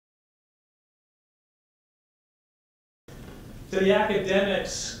To the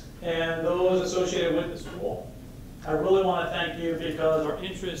academics and those associated with the school, I really want to thank you because our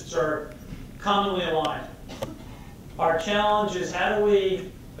interests are commonly aligned. Our challenge is how do we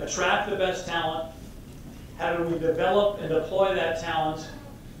attract the best talent, how do we develop and deploy that talent,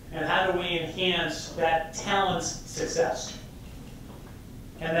 and how do we enhance that talent's success.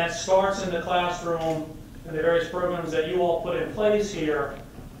 And that starts in the classroom and the various programs that you all put in place here,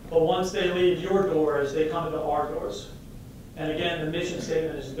 but once they leave your doors, they come into our doors. And again, the mission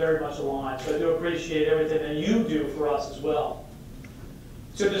statement is very much aligned, so I do appreciate everything that you do for us as well.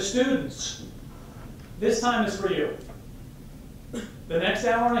 To the students, this time is for you. The next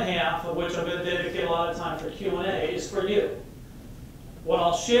hour and a half, of which I'm going to dedicate a lot of time for Q&A, is for you. What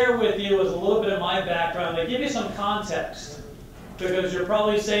I'll share with you is a little bit of my background to give you some context, because you're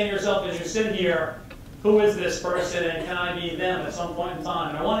probably saying to yourself as you sit here, who is this person and can I be them at some point in time?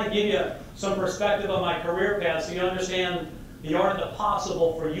 And I want to give you some perspective on my career path so you understand the art of the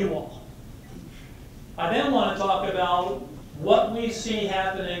possible for you all. I then want to talk about what we see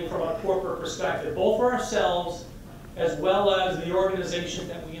happening from a corporate perspective, both for ourselves as well as the organization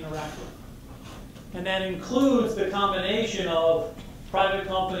that we interact with. And that includes the combination of private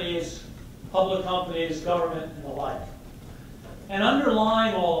companies, public companies, government, and the like. And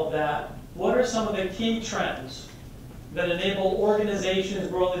underlying all of that, what are some of the key trends that enable organizations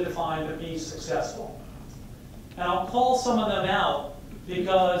broadly defined to be successful? And I'll call some of them out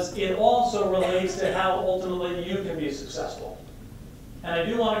because it also relates to how ultimately you can be successful. And I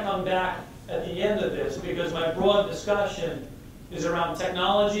do want to come back at the end of this because my broad discussion is around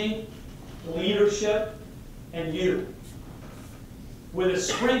technology, leadership, and you. With a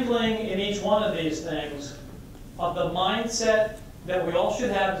sprinkling in each one of these things of the mindset that we all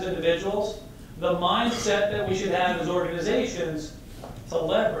should have as individuals, the mindset that we should have as organizations to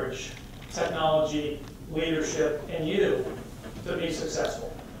leverage technology, leadership, and you to be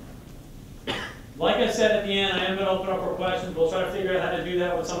successful. Like I said at the end, I am going to open up for questions. We'll try to figure out how to do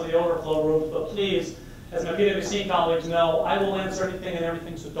that with some of the overflow rooms, but please, as my PwC colleagues know, I will answer anything and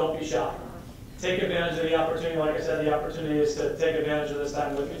everything, so don't be shy. Take advantage of the opportunity. Like I said, the opportunity is to take advantage of this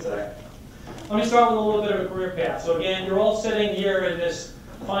time with me today. Let me start with a little bit of a career path. So again, you're all sitting here in this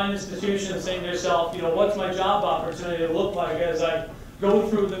fine institution saying to yourself, you know, what's my job opportunity look like as I go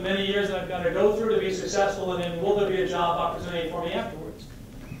through the many years that I've got to go through to be successful, and then will there be a job opportunity for me afterwards?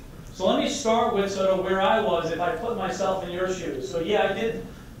 So let me start with sort of where I was if I put myself in your shoes. So yeah, I did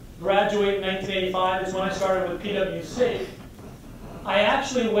graduate in 1985. Is when I started with PwC. I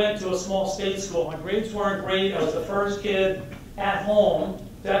actually went to a small state school. My grades weren't great. I was the first kid at home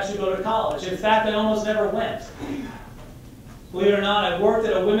to actually go to college. In fact, I almost never went. Believe it or not, I worked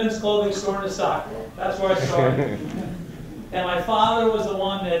at a women's clothing store in the Stockholm. That's where I started. And my father was the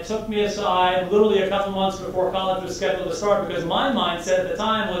one that took me aside literally a couple months before college was scheduled to start, because my mindset at the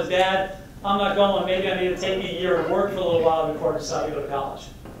time was, Dad, I'm not going. Maybe I need to take a year and work for a little while before I decide to go to college.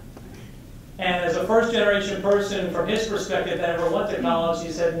 And as a first-generation person, from his perspective, that ever went to college,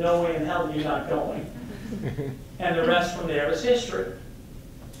 he said, no way in hell you're not going. And the rest from there is history.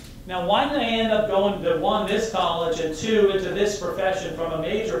 Now, why did I end up going to, one, this college, and two, into this profession from a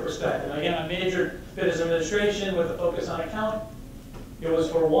major perspective? Again, I majored in business administration with a focus on accounting. It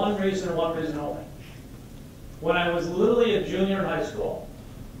was for one reason and one reason only. When I was literally a junior in high school,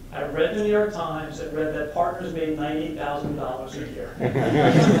 I read the New York Times and read that partners made $90,000 a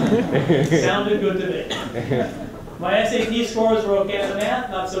year. Sounded good to me. My SAT scores were okay on the math,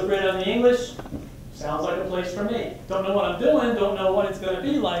 not so great on the English. Sounds like a place for me. Don't know what I'm doing, don't know what it's going to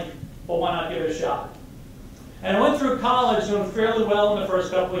be like, but why not give it a shot? And I went through college doing fairly well in the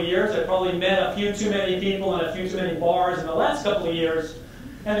first couple of years. I probably met a few too many people and a few too many bars in the last couple of years,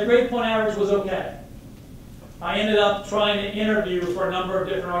 and the grade point average was okay. I ended up trying to interview for a number of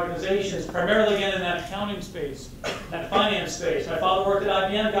different organizations, primarily again in that accounting space, that finance space. My father worked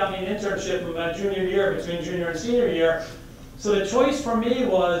at IBM, got me an internship in my junior year, between junior and senior year. So the choice for me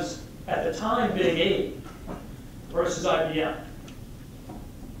was, at the time, Big 8 versus IBM.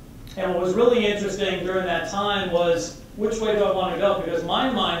 And what was really interesting during that time was, which way do I want to go? Because my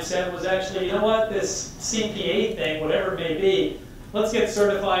mindset was actually, you know what, this CPA thing, whatever it may be, let's get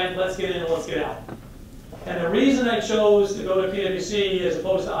certified, let's get in, let's get out. And the reason I chose to go to PwC as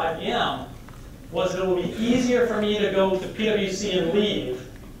opposed to IBM was that it would be easier for me to go to PwC and leave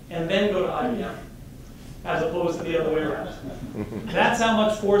and then go to IBM, as opposed to the other way around. That's how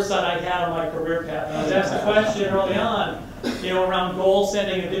much foresight I had on my career path. And I was asked a question early on, you know, around goal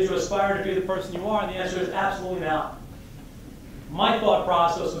setting and did you aspire to be the person you are? And the answer is absolutely not. My thought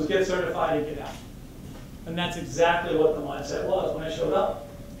process was get certified and get out. And that's exactly what the mindset was when I showed up.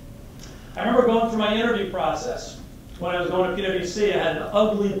 I remember going through my interview process. when I was going to PwC, I had an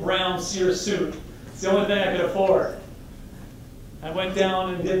ugly brown Sears suit. It's the only thing I could afford. I went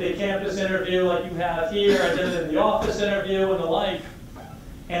down and did the campus interview like you have here. I did it in the office interview and the like.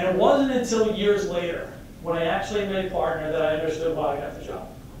 And it wasn't until years later, when I actually made partner, that I understood why I got the job.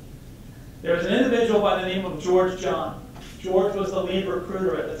 There was an individual by the name of George John. George was the lead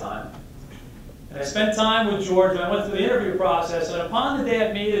recruiter at the time. And I spent time with George, and I went through the interview process, and upon the day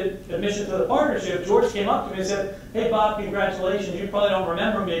I made admission to the partnership, George came up to me and said, "Hey Bob, congratulations, you probably don't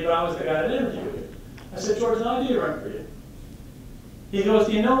remember me, but I was the guy that interviewed you." I said, "George, no, I do remember you." He goes,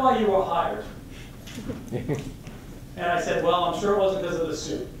 "Do you know why you were hired?" And I said, "Well, I'm sure it wasn't because of the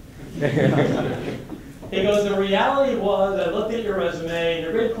suit." He goes, "The reality was, I looked at your resume, and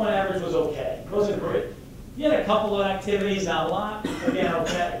your grade point average was okay. It wasn't great. You had a couple of activities, not a lot, again,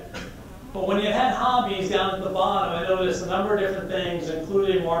 okay. But when you had hobbies down at the bottom, I noticed a number of different things,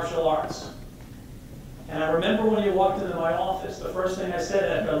 including martial arts. And I remember when you walked into my office, the first thing I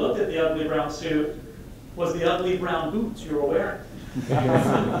said after I looked at the ugly brown suit was the ugly brown boots you were wearing."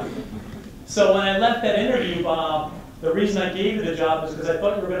 So when I left that interview, Bob, the reason I gave you the job was because I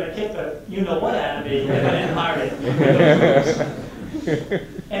thought you were going to kick the you-know-what out of me if I didn't hire you.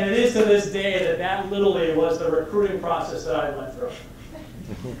 And it is to this day that literally was the recruiting process that I went through.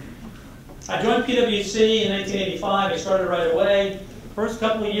 I joined PwC in 1985. I started right away. First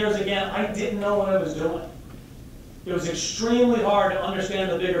couple of years, again, I didn't know what I was doing. It was extremely hard to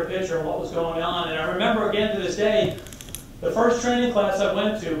understand the bigger picture and what was going on. And I remember, again, to this day, the first training class I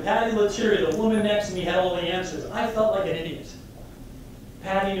went to, Patty Lettieri, the woman next to me, had all the answers. I felt like an idiot.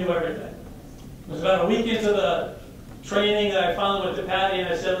 Patty knew everything. It was about a week into the training that I finally went to Patty, and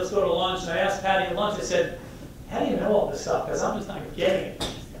I said, "Let's go to lunch." And I asked Patty at lunch, I said, "How do you know all this stuff? Because I'm just not getting it."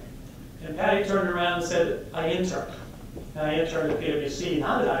 And Patty turned around and said, "I interned." And I interned at PwC,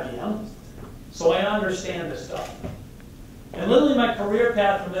 not at IBM. So I understand this stuff. And literally my career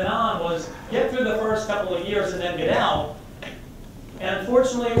path from then on was get through the first couple of years and then get out. And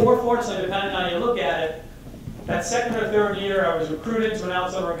unfortunately, or fortunately, depending on how you look at it, that second or third year I was recruited to an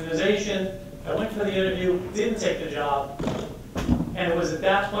outside organization. I went for the interview, didn't take the job. And it was at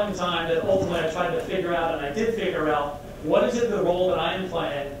that point in time that ultimately I tried to figure out, and I did figure out, what is it the role that I am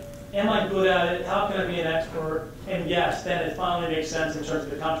playing? Am I good at it? How can I be an expert? And yes, then it finally makes sense in terms of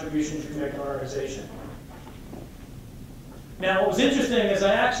the contributions you can make to an organization. Now, what was interesting is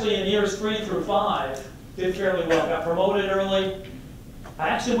I actually, in years 3 through 5, did fairly well. Got promoted early. I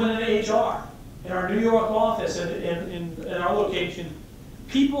actually went into HR. In our New York office, in our location,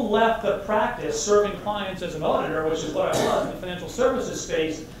 people left the practice serving clients as an auditor, which is what I was in the financial services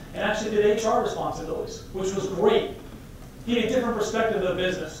space, and actually did HR responsibilities, which was great. Gave you a different perspective of the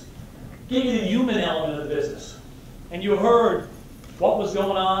business. Gave you the human element of the business. And you heard what was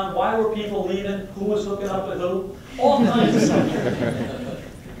going on, why were people leaving, who was hooking up with who, all kinds of stuff.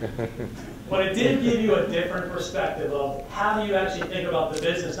 But it did give you a different perspective of how do you actually think about the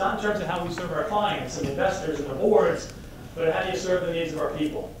business, not in terms of how we serve our clients and investors and the boards, but how do you serve the needs of our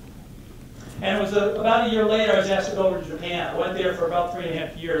people. And it was about a year later I was asked to go over to Japan. I went there for about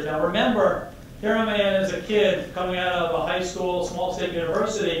 3.5 years. Now remember, here I am as a kid coming out of a high school, small state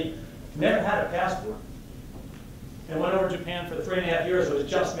university, never had a passport. And went over to Japan for the 3.5 years. I was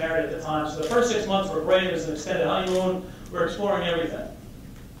just married at the time. So the first 6 months were great. It was an extended honeymoon. We were exploring everything.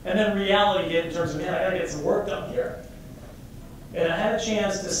 And then reality hit in terms of, man, I gotta get some work done here. And I had a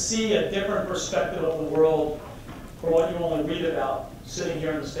chance to see a different perspective of the world for what you only read about sitting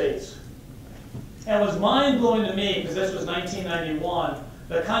here in the States. And it was mind-blowing to me, because this was 1991,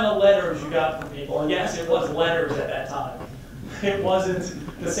 the kind of letters you got from people. And yes, it was letters at that time. It wasn't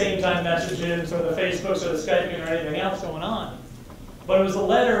the same time messages or the Facebooks or the Skyping or anything else going on. But it was the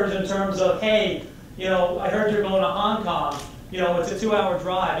letters in terms of, hey, you know, I heard you're going to Hong Kong. You know, it's a 2-hour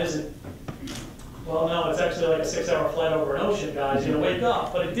drive, isn't it? Well, no, it's actually like a 6-hour flight over an ocean, guys. You know, wake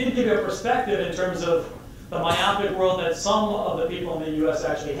up. But it did give you a perspective in terms of the myopic world that some of the people in the U.S.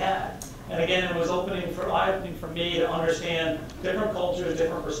 actually had. And again, it was eye-opening for me to understand different cultures,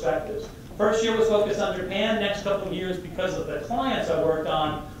 different perspectives. First year was focused on Japan. Next couple of years, because of the clients I worked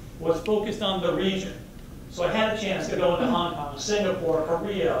on, was focused on the region. So I had a chance to go into Hong Kong, Singapore,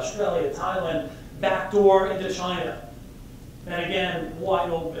 Korea, Australia, Thailand, backdoor into China. And again,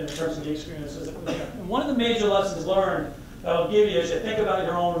 wide open in terms of the experiences that we had. And one of the major lessons learned that I'll give you is you think about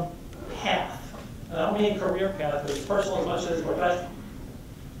your own path. And I don't mean career path, but it's personal as much as professional.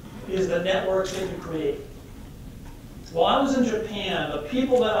 Is the networks that you create. While I was in Japan, the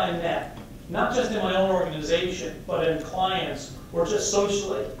people that I met, not just in my own organization, but in clients, or just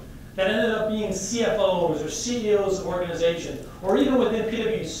socially, that ended up being CFOs or CEOs of organizations, or even within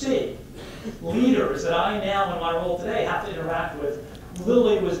PwC, leaders that I now, in my role today, have to interact with,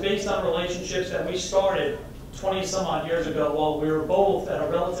 literally was based on relationships that we started 20 some odd years ago while we were both at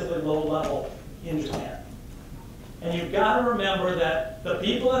a relatively low level in Japan. And you've got to remember that the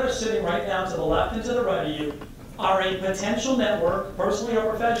people that are sitting right now to the left and to the right of you are a potential network, personally or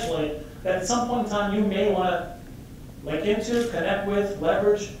professionally, that at some point in time you may want to link into, connect with,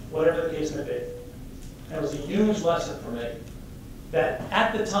 leverage, whatever the case may be. And it was a huge lesson for me that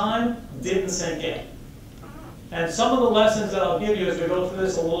at the time didn't sink in. And some of the lessons that I'll give you as we go through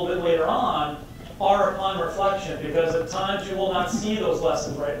this a little bit later on are upon reflection, because at times you will not see those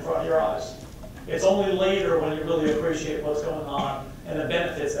lessons right in front of your eyes. It's only later when you really appreciate what's going on and the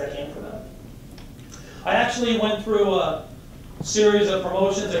benefits that came from them. I actually went through a series of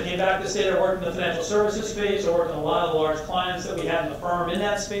promotions. I came back to the state. I worked in the financial services space. I worked on a lot of the large clients that we had in the firm in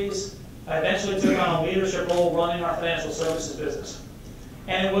that space. I eventually took on a leadership role running our financial services business.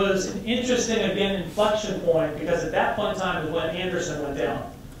 And it was an interesting, again, inflection point, because at that point in time was when Anderson went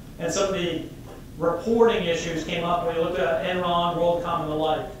down. And some of the reporting issues came up when you looked at Enron, WorldCom, and the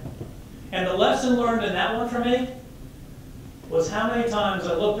like. And the lesson learned in that one for me was how many times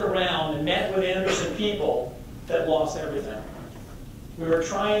I looked around and met with Anderson people that lost everything. We were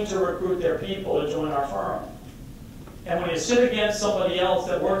trying to recruit their people to join our firm. And when you sit against somebody else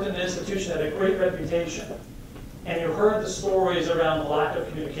that worked in an institution that had a great reputation, and you heard the stories around the lack of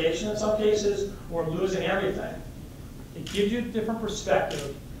communication in some cases, or losing everything, it gives you a different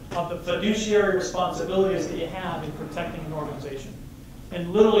perspective of the fiduciary responsibilities that you have in protecting an organization.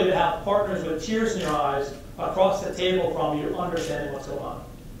 And literally to have partners with tears in your eyes across the table from you understanding what's going on.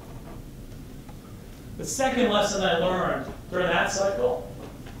 The second lesson I learned during that cycle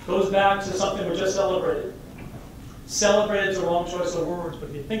goes back to something we just celebrated. Celebrated is the wrong choice of words, but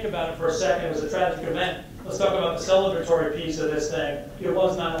if you think about it for a second, it was a tragic event. Let's talk about the celebratory piece of this thing. It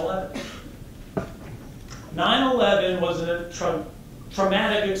was 9/11. 9/11 was a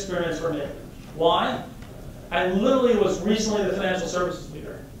traumatic experience for me. Why? I literally was recently the financial services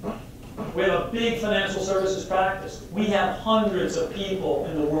leader. We have a big financial services practice. We have hundreds of people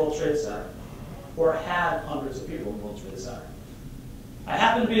in the World Trade Center, or had hundreds of people in the World Trade Center. I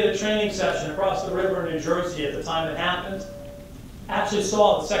happened to be at a training session across the river in New Jersey at the time it happened. Actually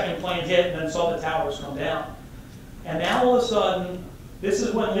saw the second plane hit and then saw the towers come down. And now all of a sudden, this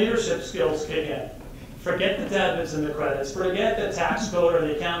is when leadership skills kick in. Forget the debits and the credits. Forget the tax code or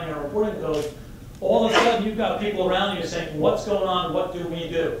the accounting or reporting code. All of a sudden, you've got people around you saying, what's going on? What do we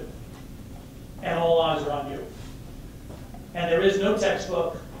do? And all eyes are on you. And there is no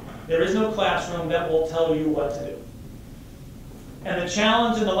textbook. There is no classroom that will tell you what to do. And the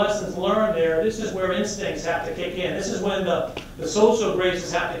challenge and the lessons learned there, this is where instincts have to kick in. This is when the social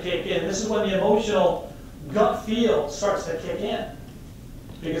graces have to kick in. This is when the emotional gut feel starts to kick in.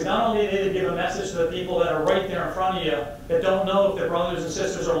 Because not only do they give a message to the people that are right there in front of you that don't know if their brothers and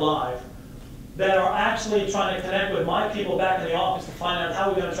sisters are alive, that are actually trying to connect with my people back in the office to find out how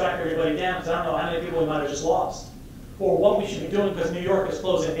we're going to track everybody down, because I don't know how many people we might have just lost, or what we should be doing because New York is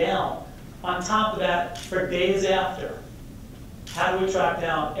closing down. On top of that, for days after, how do we track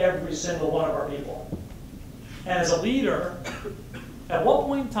down every single one of our people? And as a leader, at what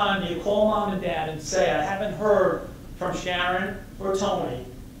point in time do you call mom and dad and say, I haven't heard from Sharon or Tony,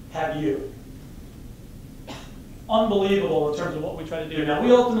 have you? Unbelievable in terms of what we try to do. Now,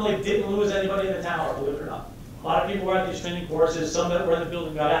 we ultimately didn't lose anybody in the tower, believe it or not. A lot of people were at these training courses. Some that were in the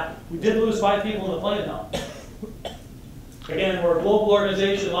building got out. We did lose 5 people in the plane, though. Again, we're a global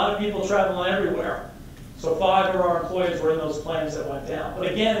organization. A lot of people traveling everywhere. So 5 of our employees were in those planes that went down. But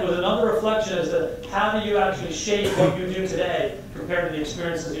again, it was another reflection as to how do you actually shape what you do today compared to the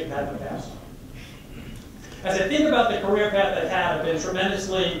experiences you've had in the past. As I think about the career path I've had, I've been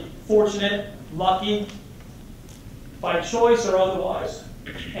tremendously fortunate, lucky, by choice or otherwise.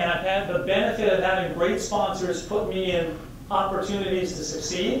 And I've had the benefit of having great sponsors put me in opportunities to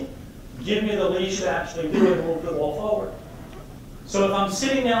succeed, give me the leash to actually do it and move the ball forward. So if I'm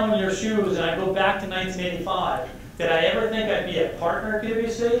sitting now in your shoes and I go back to 1985, did I ever think I'd be a partner at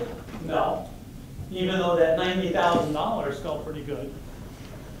PwC? No. Even though that $90,000 felt pretty good.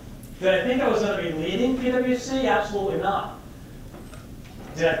 Did I think I was going to be leading PwC? Absolutely not.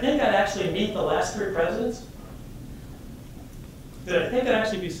 Did I think I'd actually meet the last 3 presidents? Did I think I'd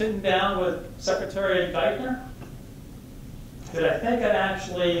actually be sitting down with Secretary Geithner? Did I think I'd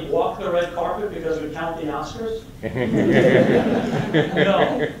actually walk the red carpet because we count the Oscars?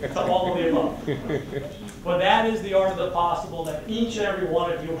 No, to all of the above. But that is the art of the possible that each and every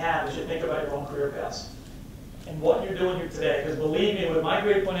one of you have as you think about your own career paths and what you're doing here today. Because believe me, with my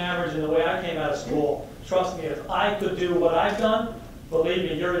grade point average and the way I came out of school, trust me, if I could do what I've done, believe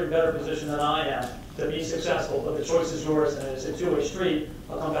me, you're in a better position than I am to be successful, but the choice is yours, and it's a two-way street.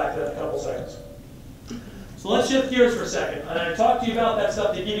 I'll come back to that in a couple seconds. So let's shift gears for a second. And I talked to you about that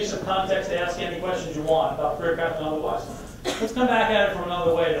stuff to give you some context to ask any questions you want about career path and otherwise. Let's come back at it from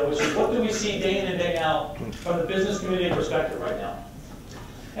another way, though, which is what do we see day in and day out from the business community perspective right now?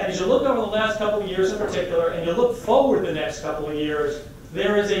 And as you look over the last couple of years in particular, and you look forward the next couple of years,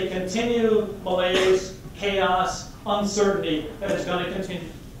 there is a continued malaise, chaos, uncertainty that is going to continue.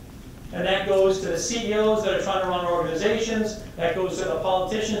 And that goes to the CEOs that are trying to run organizations, that goes to the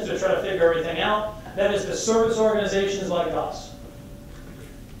politicians that try to figure everything out, that is the service organizations like us.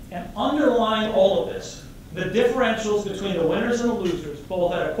 And underlying all of this, the differentials between the winners and the losers,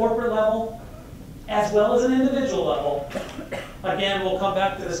 both at a corporate level as well as an individual level, again, we'll come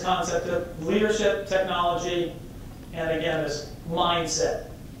back to this concept of leadership, technology, and again, this mindset.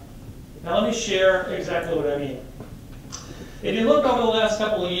 Now let me share exactly what I mean. If you look over the last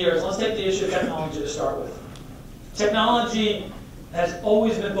couple of years, let's take the issue of technology to start with. Technology has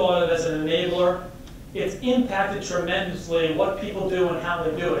always been thought of as an enabler. It's impacted tremendously what people do and how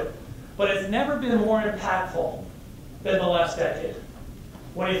they do it. But it's never been more impactful than the last decade.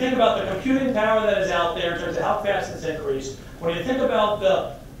 When you think about the computing power that is out there in terms of how fast it's increased, when you think about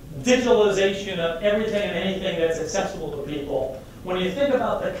the digitalization of everything and anything that's accessible to people, when you think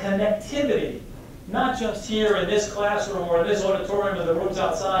about the connectivity, not just here in this classroom or in this auditorium or the rooms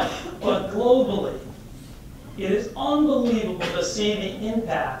outside, but globally, it is unbelievable to see the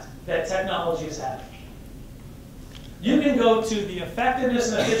impact that technology has had. You can go to the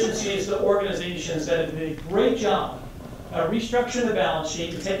effectiveness and efficiencies of organizations that have done a great job of restructuring the balance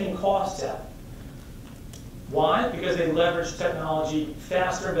sheet and taking costs out. Why? Because they leverage technology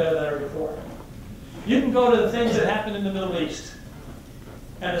faster and better than ever before. You can go to the things that happened in the Middle East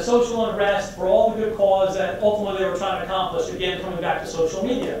and the social unrest for all the good cause that ultimately they were trying to accomplish, again, coming back to social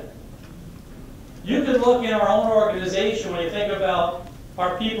media. You can look in our own organization when you think about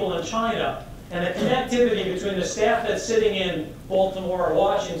our people in China and the connectivity between the staff that's sitting in Baltimore or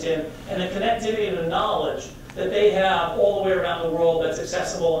Washington and the connectivity and the knowledge that they have all the way around the world that's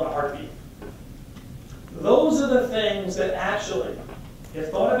accessible in a heartbeat. Those are the things that actually, if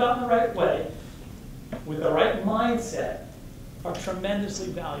thought about in the right way, with the right mindset, are tremendously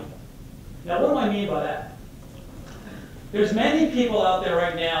valuable. Now, what do I mean by that? There's many people out there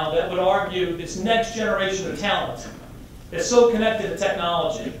right now that would argue this next generation of talent is so connected to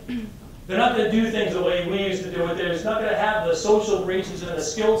technology. They're not going to do things the way we used to do it. They're just not going to have the social reaches and the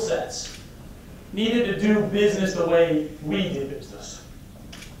skill sets needed to do business the way we did business.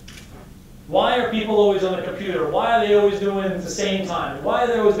 Why are people always on the computer? Why are they always doing it at the same time? Why are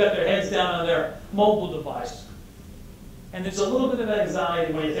they always got their heads down on their mobile device? And there's a little bit of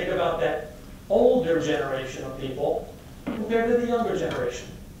anxiety when you think about that older generation of people compared to the younger generation.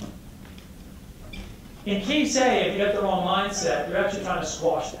 In case A, if you got the wrong mindset, you're actually trying to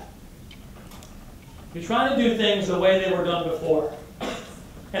squash that. You're trying to do things the way they were done before.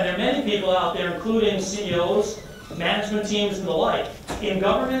 And there are many people out there, including CEOs, management teams, and the like, in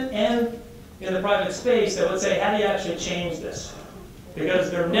government and in the private space that would say, how do you actually change this? Because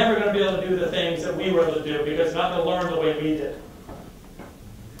they're never going to be able to do the things that we were able to do because they're not going to learn the way we did.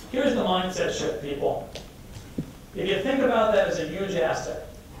 Here's the mindset shift, people. If you think about that as a huge asset,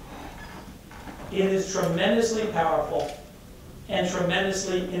 it is tremendously powerful and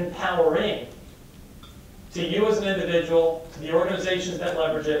tremendously empowering to you as an individual, to the organizations that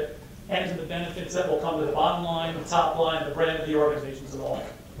leverage it, and to the benefits that will come to the bottom line, the top line, the brand of the organizations and the like.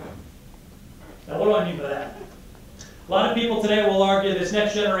 Now, what do I mean by that? A lot of people today will argue this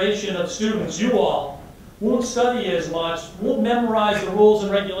next generation of students, you all, won't study as much, won't memorize the rules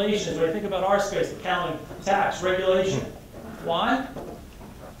and regulations. When you think about our space, accounting, tax, regulation. Why?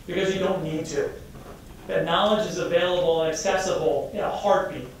 Because you don't need to. That knowledge is available and accessible in a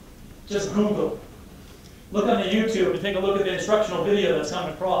heartbeat. Just Google. Look on the YouTube and take a look at the instructional video that's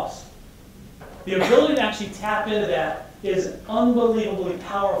coming across. The ability to actually tap into that is unbelievably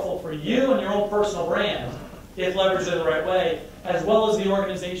powerful for you and your own personal brand if leveraged in the right way, as well as the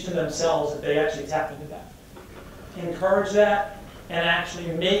organization themselves if they actually tap into that. Encourage that and actually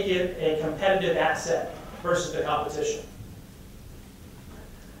make it a competitive asset versus the competition.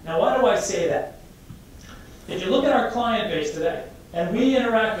 Now, why do I say that? If you look at our client base today, and we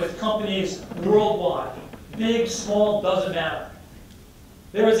interact with companies worldwide, big, small, doesn't matter.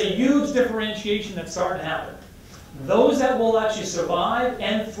 There is a huge differentiation that's starting to happen. Those that will actually survive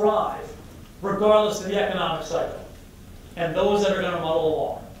and thrive, regardless of the economic cycle, and those that are going to muddle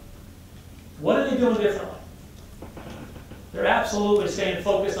along. What are they doing differently? They're absolutely staying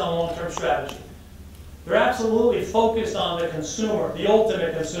focused on long-term strategy. They're absolutely focused on the consumer, the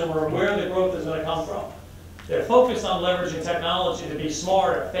ultimate consumer, and where the growth is going to come from. They're focused on leveraging technology to be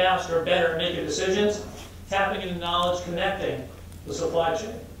smarter, faster, better, making decisions, tapping into knowledge, connecting the supply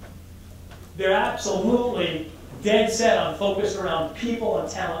chain. They're absolutely dead set on focused around people and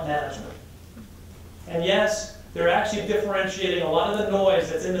talent management. And yes, they're actually differentiating a lot of the noise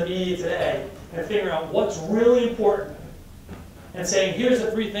that's in the media today and figuring out what's really important and saying, here's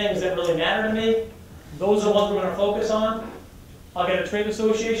the 3 things that really matter to me. Those are the ones we're going to focus on. I'll get a trade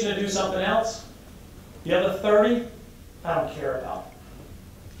association to do something else. The other 30, I don't care about.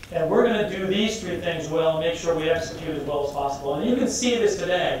 And we're going to do these 3 things well and make sure we execute as well as possible. And you can see this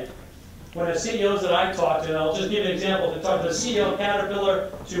today when the CEOs that I talked to, and I'll just give you an example. I talked to the CEO of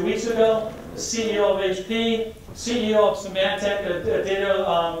Caterpillar 2 weeks ago, the CEO of HP, CEO of Symantec, a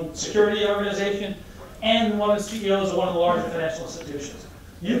data security organization, and one of the CEOs of one of the larger financial institutions.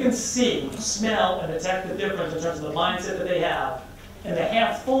 You can see, smell, and detect the difference in terms of the mindset that they have and the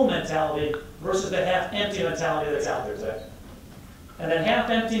half-full mentality versus the half-empty mentality that's out there today. And that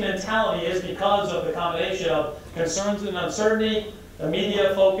half-empty mentality is because of the combination of concerns and uncertainty, the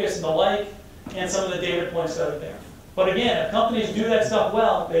media focus and the like, and some of the data points that are there. But again, if companies do that stuff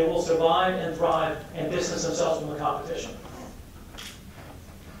well, they will survive and thrive and distance themselves from the competition.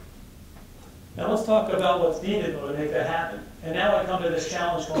 Now let's talk about what's needed to make that happen. And now I come to this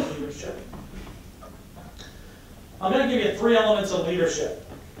challenge called leadership. I'm going to give you 3 elements of leadership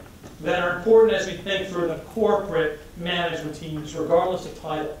that are important as we think through the corporate management teams, regardless of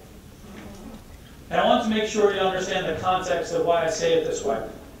title. And I want to make sure you understand the context of why I say it this way.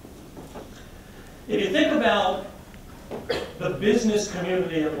 If you think about the business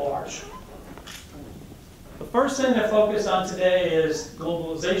community at large, the first thing to focus on today is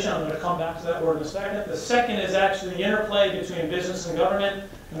globalization. I'm going to come back to that word in a second. The second is actually the interplay between business and government.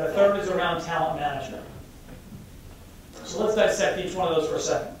 And the third is around talent management. So let's dissect each one of those for a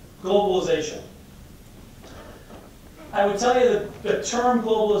second. Globalization. I would tell you that the term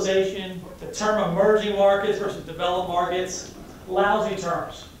globalization, the term emerging markets versus developed markets, lousy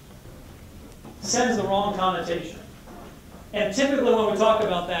terms. Sends the wrong connotation. And typically when we talk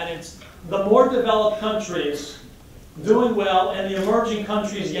about that, it's the more developed countries doing well and the emerging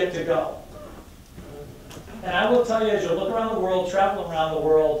countries yet to go. And I will tell you, as you look around the world, travel around the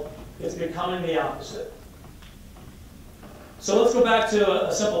world, it's becoming the opposite. So let's go back to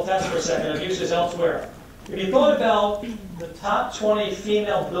a simple test for a second. I've used this elsewhere. If you thought about the top 20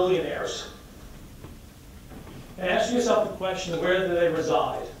 female billionaires and ask yourself the question, where do they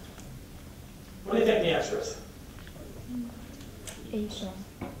reside? What do you think the answer is? Asia.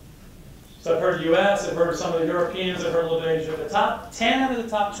 So I've heard US, I've heard some of the Europeans, I've heard a little bit of Asia. The top 10 out of the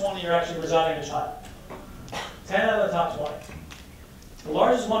top 20 are actually residing in China. 10 out of the top 20. The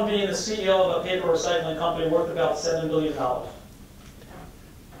largest one being the CEO of a paper recycling company worth about $7 billion.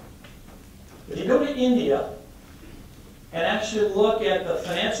 If you go to India and actually look at the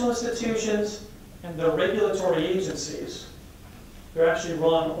financial institutions and the regulatory agencies, they're actually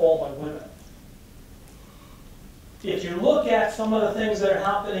run all by women. If you look at some of the things that are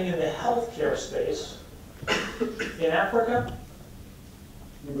happening in the healthcare space, in Africa,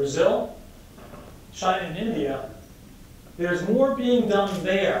 in Brazil, China, and India, there's more being done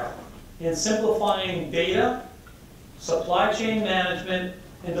there in simplifying data, supply chain management,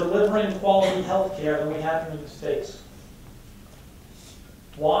 and delivering quality healthcare than we have here in the States.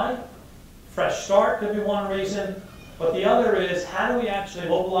 Why? Fresh start could be one reason, but the other is how do we actually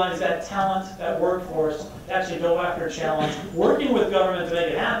mobilize that talent, that workforce, to actually go after a challenge, working with government to make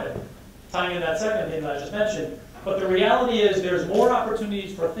it happen, tying in that second thing that I just mentioned. But the reality is there's more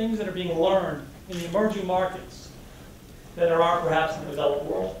opportunities for things that are being learned in the emerging markets than there are perhaps in the developed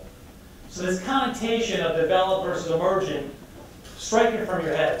world. So this connotation of developed versus emerging, strike it from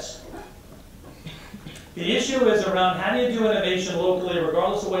your heads. The issue is around how do you do innovation locally,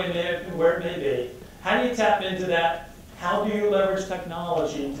 regardless of where it may be. How do you tap into that? How do you leverage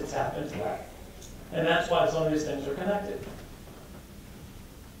technology to tap into that? And that's why some of these things are connected.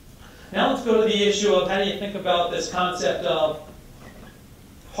 Now let's go to the issue of how do you think about this concept of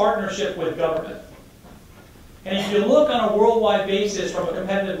partnership with government. And if you look on a worldwide basis from a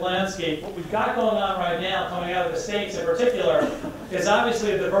competitive landscape, what we've got going on right now, coming out of the States in particular, is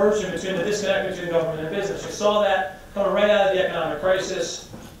obviously a diversion between the disconnect between government and business. You saw that coming right out of the economic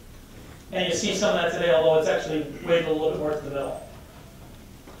crisis, and you see some of that today, although it's actually weighted a little bit more to the middle.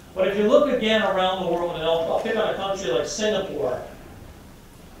 But if you look again around the world, and I'll pick on a country like Singapore.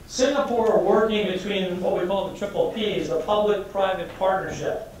 Singapore, working between what we call the triple Ps, the public-private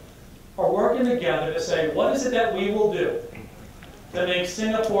partnership, are working together to say, what is it that we will do to make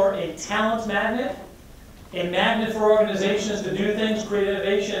Singapore a talent magnet a magnet for organizations to do things, create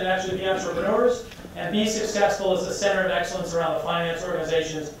innovation, and actually be entrepreneurs, and be successful as the center of excellence around the finance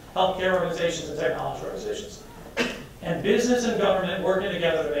organizations, healthcare organizations, and technology organizations. And business and government working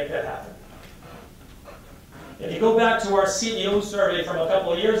together to make that happen. If you go back to our CEO survey from a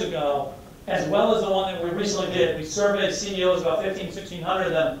couple of years ago, as well as the one that we recently did, we surveyed CEOs, about 1,600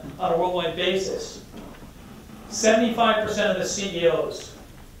 of them on a worldwide basis. 75% of the CEOs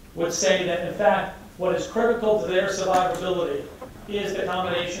would say that, in fact, what is critical to their survivability is the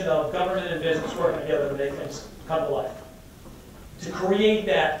combination of government and business working together to make things come to life. To create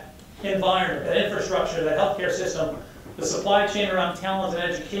that environment, that infrastructure, that healthcare system, the supply chain around talent and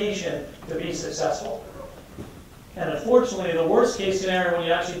education to be successful. And unfortunately, the worst case scenario when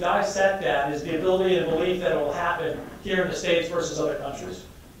you actually dissect that is the ability and belief that it will happen here in the States versus other countries.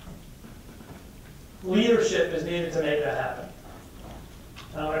 Leadership is needed to make that happen.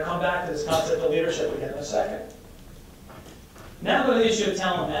 And I'm going to come back to this concept of leadership again in a second. Now go to the issue of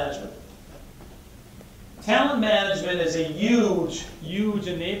talent management. Talent management is a huge, huge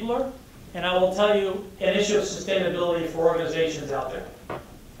enabler, and I will tell you an issue of sustainability for organizations out there.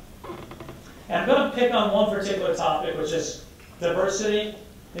 And I'm going to pick on one particular topic, which is diversity,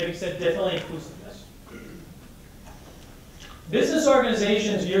 maybe said differently, inclusiveness. Business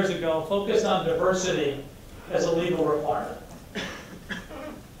organizations years ago focused on diversity as a legal requirement.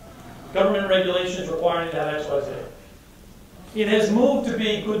 Government regulations requiring you to have XYZ. It has moved to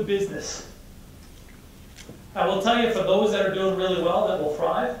be good business. I will tell you, for those that are doing really well, that will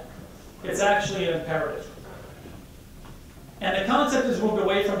thrive, it's actually an imperative. And the concept has moved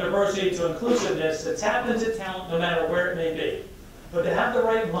away from diversity to inclusiveness to tap into talent no matter where it may be, but to have the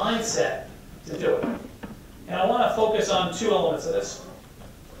right mindset to do it. And I want to focus on two elements of this.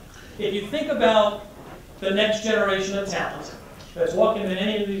 If you think about the next generation of talent that's walking in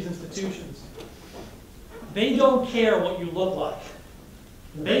any of these institutions, they don't care what you look like.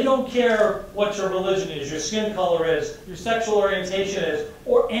 They don't care what your religion is, your skin color is, your sexual orientation is,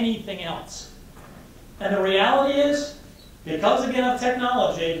 or anything else. And the reality is, because again of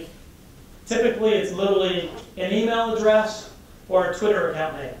technology, typically it's literally an email address or a Twitter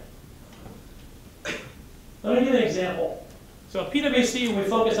account name. Let me give you an example. So at PwC, we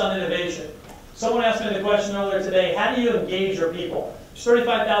focus on innovation. Someone asked me the question earlier today, how do you engage your people? There's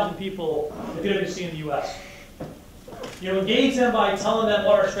 35,000 people at PwC in the US. You engage them by telling them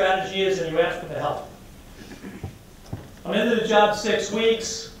what our strategy is and you ask them to help. I'm into the job 6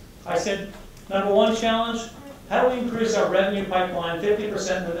 weeks. I said, number one challenge, how do we increase our revenue pipeline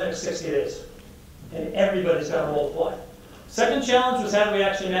 50% in the next 60 days? And everybody's got a role to play. Second challenge was how do we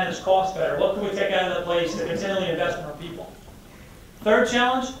actually manage costs better? What can we take out of the place to continually invest in our people? Third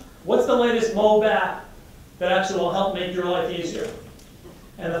challenge, what's the latest mobile app that actually will help make your life easier?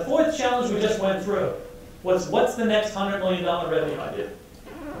 And the fourth challenge we just went through was what's the next $100 million revenue idea?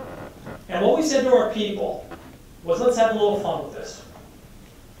 And what we said to our people was let's have a little fun with this.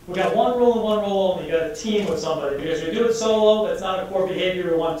 We got one rule and one rule only. You got to team with somebody because if you do it solo, that's not a core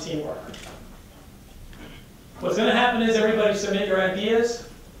behavior. We want teamwork. What's going to happen is everybody submit your ideas.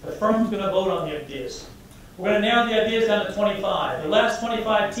 The firm's going to vote on the ideas. We're going to narrow the ideas down to 25. The last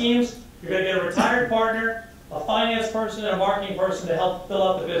 25 teams, you're going to get a retired partner, a finance person, and a marketing person to help fill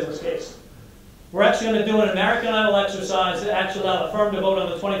out the business case. We're actually going to do an American Idol exercise to actually allow the firm to vote on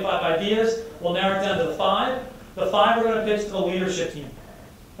the 25 ideas. We'll narrow it down to the 5. The 5 we're going to pitch to the leadership team.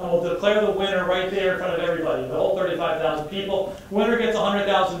 And we'll declare the winner right there in front of everybody, the whole 35,000 people. Winner gets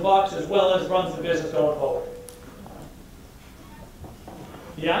 $100,000 as well as runs the business going forward.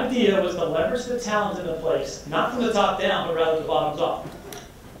 The idea was to leverage the talent in the place, not from the top down, but rather the bottoms up.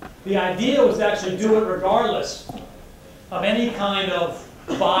 The idea was to actually do it regardless of any kind of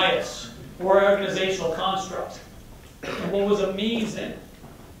bias or organizational construct. And what was amazing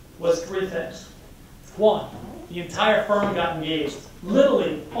was 3 things. 1, the entire firm got engaged.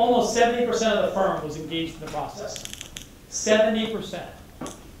 Literally, almost 70% of the firm was engaged in the process. 70%.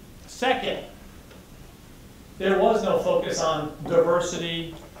 Second, there was no focus on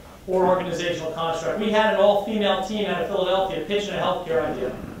diversity or organizational construct. We had an all-female team out of Philadelphia pitching a healthcare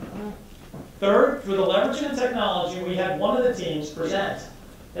idea. Third, through the leveraging of technology, we had one of the teams present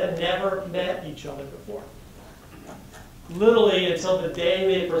that never met each other before. Literally until the day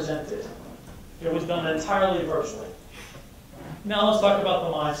they presented. It was done entirely virtually. Now let's talk about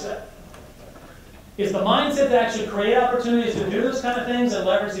the mindset. Is the mindset to actually create opportunities to do those kind of things and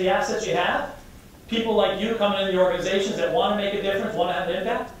leverage the assets you have? People like you coming into the organizations that want to make a difference, want to have an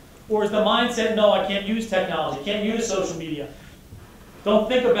impact? Or is the mindset, no, I can't use technology, can't use social media? Don't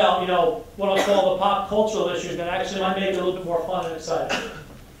think about, what I'll call the pop cultural issues that actually might make it a little bit more fun and exciting.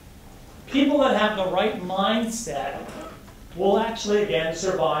 People that have the right mindset will actually, again,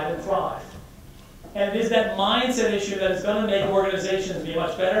 survive and thrive. And it is that mindset issue that is going to make organizations be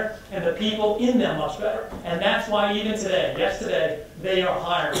much better and the people in them much better. And that's why even today, yes today, they are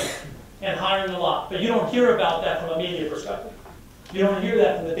hiring, and hiring a lot. But you don't hear about that from a media perspective. You don't hear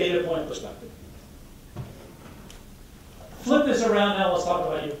that from the data point perspective. Flip this around now, let's talk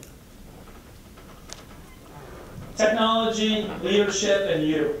about you. Technology, leadership, and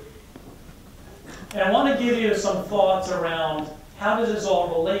you. And I want to give you some thoughts around how does this all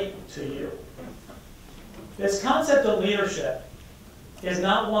relate to you. This concept of leadership is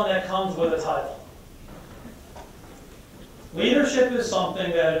not one that comes with a title. Leadership is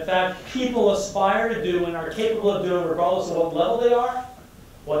something that, in fact, people aspire to do and are capable of doing regardless of what level they are,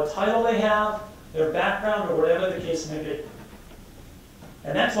 what title they have, their background, or whatever the case may be.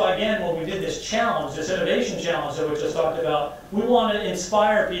 And that's why, again, when we did this challenge, this innovation challenge that we just talked about, we want to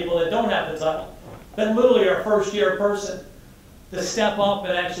inspire people that don't have the title, that literally are a first-year person, to step up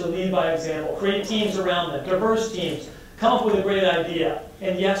and actually lead by example, create teams around them, diverse teams, come up with a great idea,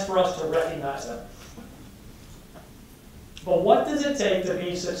 and yes, for us to recognize them. But what does it take to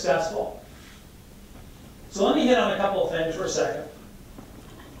be successful? So let me hit on a couple of things for a second,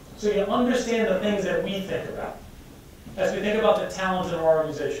 so you understand the things that we think about as we think about the talent in our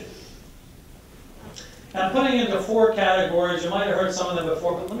organization. And I'm putting it into 4 categories. You might have heard some of them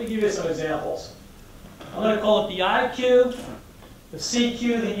before, but let me give you some examples. I'm going to call it the IQ, the CQ,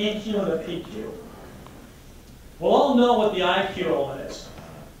 the EQ, and the PQ. We'll all know what the IQ element is.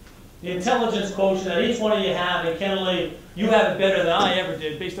 The intelligence quotient that each one of you have, and candidly, you have it better than I ever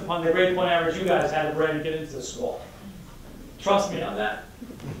did based upon the grade point average you guys had ready to get into the school. Trust me on that.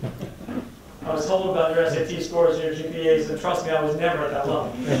 I was told about your SAT scores and your GPAs, and trust me, I was never at that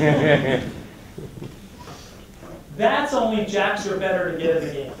level. That's only jacks are better to get in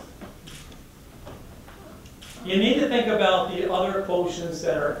the game. You need to think about the other quotients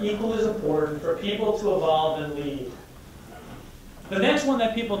that are equally as important for people to evolve and lead. The next one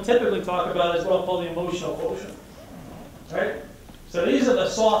that people typically talk about is what I'll call the emotional quotient. Right? So these are the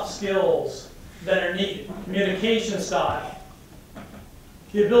soft skills that are needed. Communication style.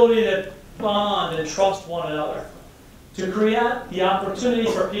 The ability to bond and trust one another. To create the opportunity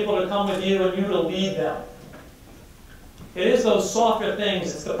for people to come with you and you to lead them. It is those softer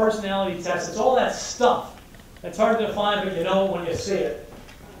things. It's the personality test. It's all that stuff. It's hard to define, but you know when you see it.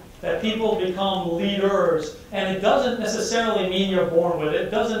 That people become leaders. And it doesn't necessarily mean you're born with it. It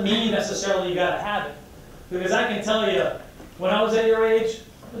doesn't mean necessarily you got to have it. Because I can tell you, when I was at your age,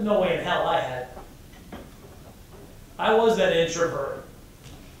 there's no way in hell I had it. I was that introvert.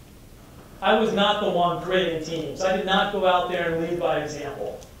 I was not the one creating teams. I did not go out there and lead by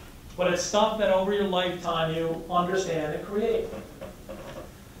example. But it's stuff that over your lifetime you understand and create.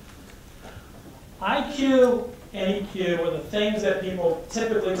 IQ and EQ are the things that people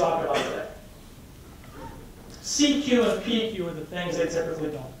typically talk about today. CQ and PQ are the things they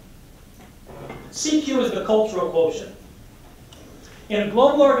typically don't. CQ is the cultural quotient. In a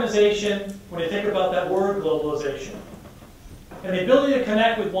global organization, when you think about that word globalization, and the ability to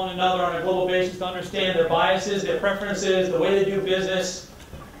connect with one another on a global basis to understand their biases, their preferences, the way they do business,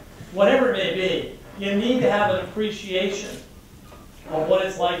 whatever it may be, you need to have an appreciation of what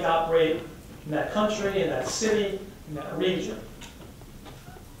it's like to operate in that country, in that city, in that region.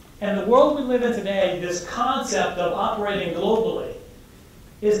 And the world we live in today, this concept of operating globally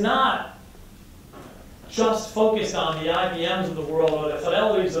is not just focused on the IBMs of the world, or the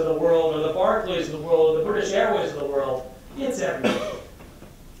Fidelities of the world, or the Barclays of the world, or the British Airways of the world. It's everywhere.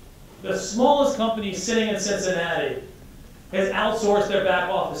 The smallest company sitting in Cincinnati has outsourced their back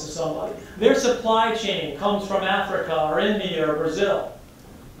office to somebody. Their supply chain comes from Africa, or India, or Brazil.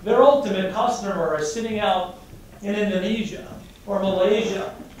 Their ultimate customer is sitting out in Indonesia, or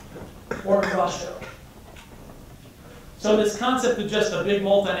Malaysia, or Russia. So this concept of just the big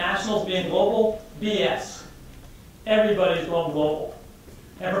multinationals being global, BS. Everybody's going global.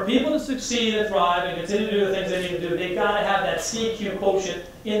 And for people to succeed and thrive and continue to do the things they need to do, they've got to have that CQ quotient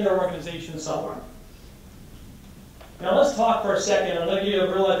in their organization somewhere. Now let's talk for a second. I'm going to give you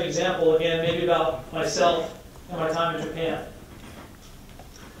a real life example again, maybe about myself and my time in Japan.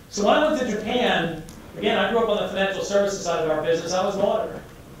 So when I went to Japan, again, I grew up on the financial services side of our business. I was an auditor.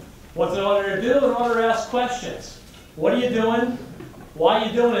 What's an auditor do? An auditor asks questions. What are you doing? Why are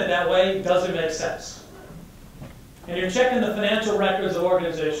you doing it that way? Does it make sense? And you're checking the financial records of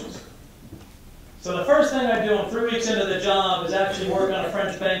organizations. So the first thing I do, I'm 3 weeks into the job, is actually work on a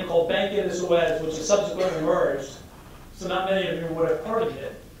French bank called Banque de Suez, which is subsequently merged. So not many of you would have heard of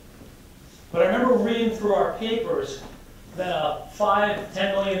it. But I remember reading through our papers, that a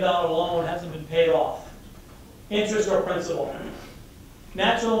 $5–10 million loan hasn't been paid off, interest or principal.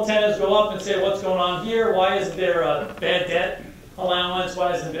 Natural antennas go up and say, what's going on here? Why isn't there a bad debt allowance?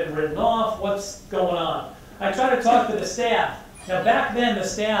 Why hasn't it been written off? What's going on? I try to talk to the staff. Now back then, the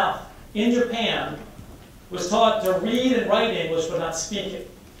staff in Japan was taught to read and write English but not speak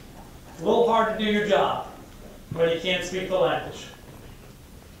it. It's a little hard to do your job when you can't speak the language.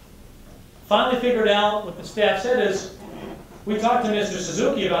 Finally figured out what the staff said is, we talked to Mr.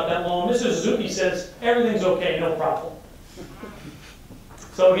 Suzuki about that loan. Mr. Suzuki says, everything's okay, no problem.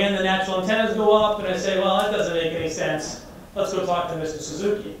 So again, the natural antennas go up, and I say, well, that doesn't make any sense. Let's go talk to Mr.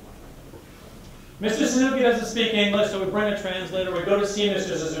 Suzuki. Mr. Suzuki doesn't speak English, so we bring a translator. We go to see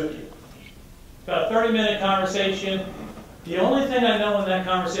Mr. Suzuki. About a 30-minute conversation. The only thing I know in that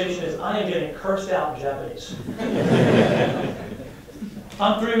conversation is I am getting cursed out in Japanese.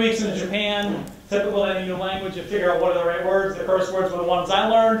 I'm 3 weeks in Japan. Typical in any new language, you figure out what are the right words. The curse words were the ones I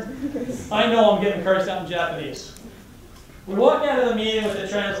learned. I know I'm getting cursed out in Japanese. We walk out of the meeting with the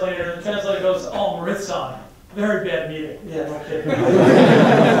translator, and the translator goes, oh, Moritz-san, very bad meeting. Yeah, no kidding.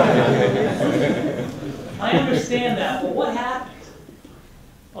 I understand that, but what happened?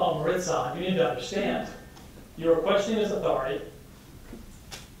 Oh, Moritz-san, you need to understand. You're questioning his authority.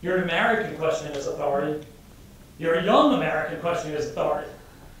 You're an American questioning his authority. You're a young American questioning his authority.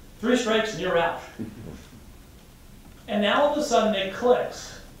 3 strikes and you're out. And now all of a sudden it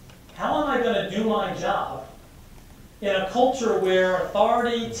clicks. How am I going to do my job in a culture where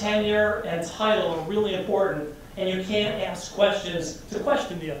authority, tenure, and title are really important, and you can't ask questions to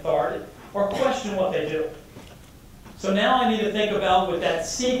question the authority or question what they do? So now I need to think about, with that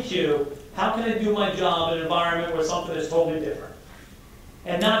CQ, how can I do my job in an environment where something is totally different?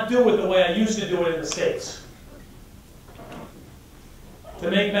 And not do it the way I used to do it in the States. To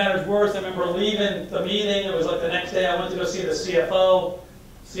make matters worse, I remember leaving the meeting. It was like the next day I went to go see the CFO.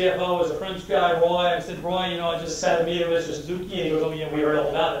 CFO was a French guy, Roy. I said, Roy, you know, I just sat at a meeting with Mr. Suzuki. And he goes, oh, yeah, we heard all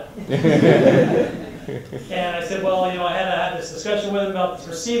about it. And I said, well, you know, I had to have this discussion with him about this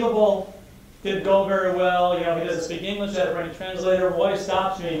receivable. Didn't go very well. You know, he doesn't speak English. I had to bring a translator. Roy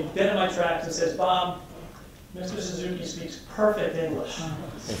stops me dead in my tracks and says, Bob, Mr. Suzuki speaks perfect English.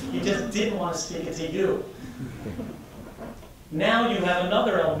 He just didn't want to speak it to you. Now you have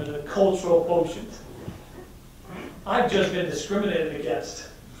another element of the cultural quotient. I've just been discriminated against.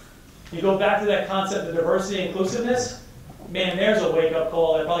 You go back to that concept of diversity and inclusiveness, man, there's a wake-up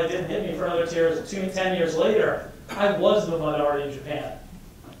call that probably didn't hit me for another 10 years later. I was the minority in Japan.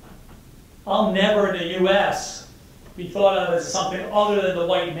 I'll never in the US be thought of as something other than the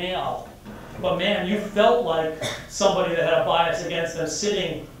white male. But man, you felt like somebody that had a bias against them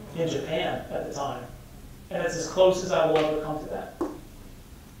sitting in Japan at the time. And it's as close as I will ever come to that.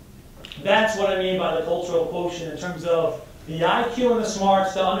 That's what I mean by the cultural quotient in terms of the IQ and the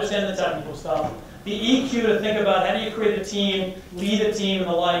smarts to understand the technical stuff, the EQ to think about how do you create a team, lead a team and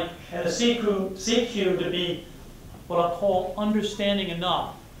the like, and the CQ to be what I'll call understanding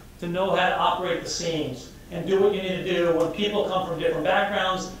enough to know how to operate the seams and do what you need to do when people come from different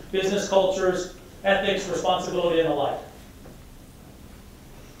backgrounds, business cultures, ethics, responsibility, and the like.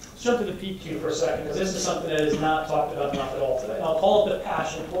 Let's jump to the PQ for a second, because this is something that is not talked about enough at all today. I'll call it the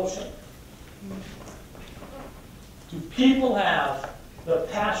passion quotient. Do people have the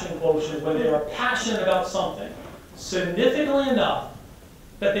passion quotient when they are passionate about something significantly enough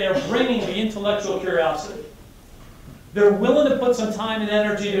that they are bringing the intellectual curiosity? They're willing to put some time and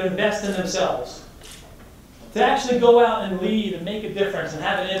energy to invest in themselves, to actually go out and lead and make a difference and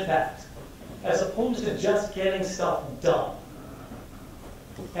have an impact, as opposed to just getting stuff done.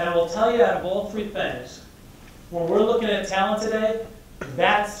 And I will tell you, out of all three things, when we're looking at talent today,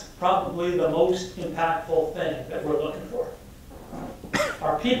 that's probably the most impactful thing that we're looking for.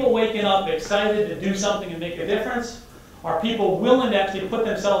 Are people waking up excited to do something and make a difference? Are people willing to actually put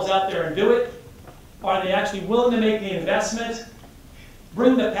themselves out there and do it? Are they actually willing to make the investment,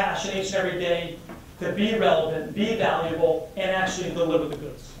 bring the passion each and every day to be relevant, be valuable, and actually deliver the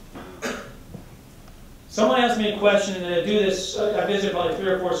goods? Someone asked me a question, and I do this, I visit probably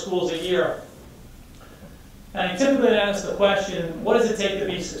 3 or 4 schools a year. And I typically ask the question, what does it take to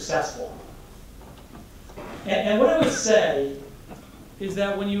be successful? And what I would say is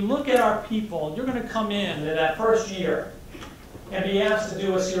that when you look at our people, you're going to come in that first year and be asked to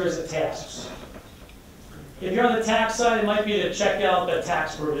do a series of tasks. If you're on the tax side, it might be to check out the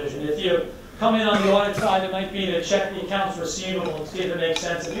tax provision. If you come in on the audit side, it might be to check the accounts receivable and see if it makes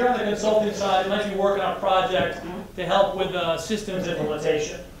sense. If you're on the consulting side, it might be working on a project to help with systems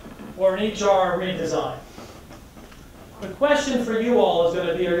implementation or an HR redesign. The question for you all is going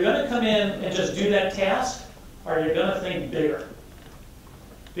to be, are you going to come in and just do that task? are you going to think bigger?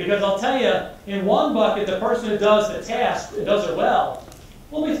 Because I'll tell you, in one bucket, the person who does the task and does it well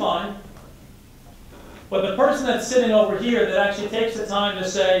will be fine. But the person that's sitting over here that actually takes the time to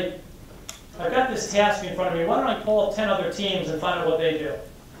say, I've got this task in front of me, why don't I call 10 other teams and find out what they do?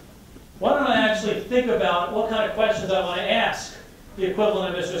 Why don't I actually think about what kind of questions I want to ask the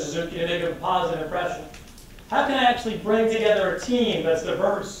equivalent of Mr. Suzuki to make a positive impression? How can I actually bring together a team that's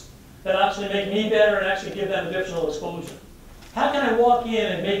diverse, that actually make me better and actually give them additional exposure? How can I walk in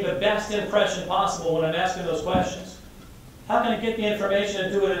and make the best impression possible when I'm asking those questions? How can I get the information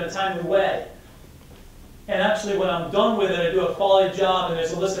and do it in a timely way? And actually, when I'm done with it, I do a quality job, and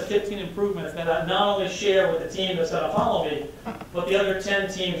there's a list of 15 improvements that I not only share with the team that's going to follow me, but the other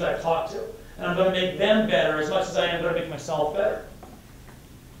 10 teams I've talked to. And I'm going to make them better as much as I am going to make myself better.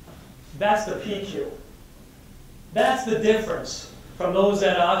 That's the PQ. That's the difference from those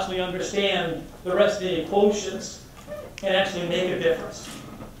that actually understand the rest of the quotients and actually make a difference.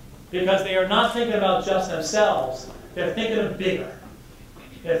 Because they are not thinking about just themselves. They're thinking of bigger.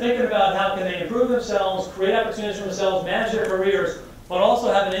 They're thinking about how can they improve themselves, create opportunities for themselves, manage their careers, but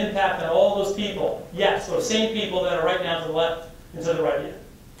also have an impact on all those people. Yes, those same people that are right now to the left and to the right here.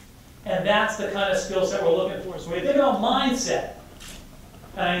 And that's the kind of skill set we're looking for. So when you think about mindset,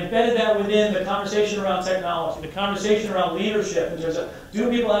 and I embedded that within the conversation around technology, the conversation around leadership, in terms of do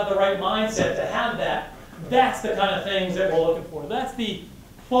people have the right mindset to have that? That's the kind of things that we're looking for. That's the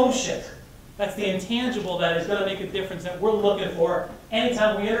quotient. That's the intangible that is going to make a difference that we're looking for.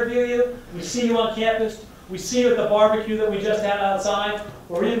 Anytime we interview you, we see you on campus, we see you at the barbecue that we just had outside,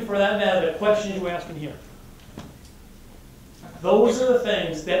 or even for that matter, the questions you ask in here. Those are the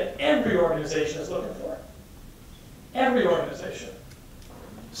things that every organization is looking for. Every organization.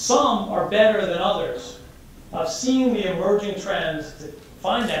 Some are better than others of seeing the emerging trends to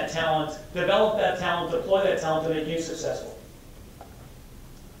find that talent, develop that talent, deploy that talent to make you successful.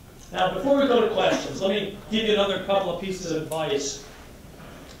 Now, before we go to questions, let me give you another couple of pieces of advice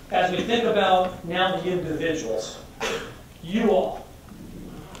as we think about now the individuals. You all.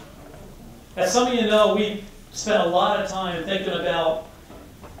 As some of you know, we spent a lot of time thinking about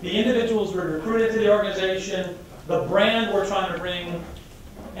the individuals we're recruited to the organization, the brand we're trying to bring,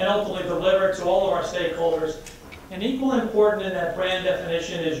 and ultimately deliver to all of our stakeholders. And equally important in that brand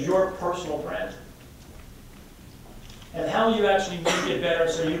definition is your personal brand. And how you actually make it better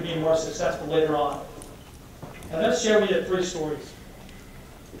so you be more successful later on. And let's share with you 3 stories.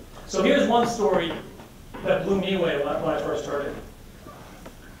 So here's one story that blew me away when I first heard it.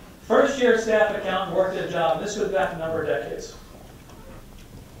 First year staff accountant worked at a job, and this goes back a number of decades.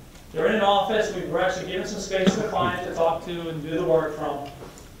 They're in an office, we were actually given some space to the client to talk to and do the work from.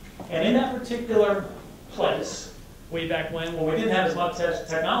 And in that particular place, way back when we didn't have as much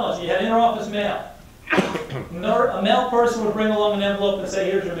technology, you had inter-office mail. A mail person would bring along an envelope and say,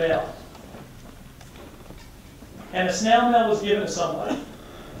 here's your mail. And a snail mail was given to somebody.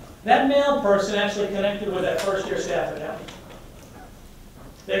 That mail person actually connected with that first year staff accountant.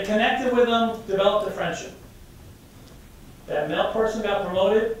 They connected with them, developed a friendship. That mail person got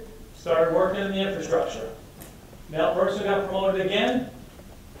promoted, started working in the infrastructure. Mail person got promoted again,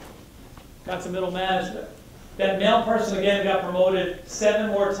 got some middle management. That mail person again got promoted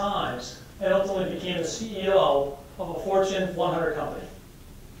 7 more times and ultimately became the CEO of a Fortune 100 company.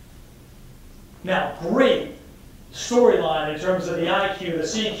 Now, great storyline in terms of the IQ, the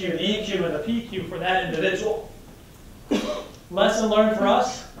CQ, the EQ, and the PQ for that individual. Lesson learned for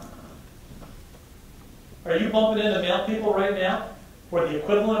us. Are you bumping into mail people right now, or the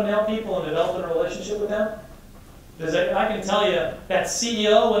equivalent of mail people, and developing a relationship with them? I can tell you that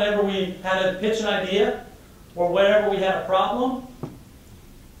CEO, whenever we had to pitch an idea, or whenever we had a problem,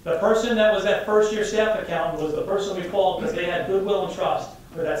 the person that was that first year staff accountant was the person we called because they had goodwill and trust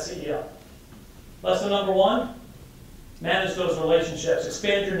for that CEO. Lesson number 1, manage those relationships.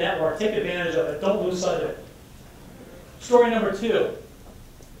 Expand your network. Take advantage of it. Don't lose sight of it. Story number 2.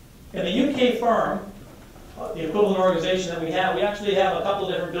 In the UK firm, the equivalent organization that we actually have a couple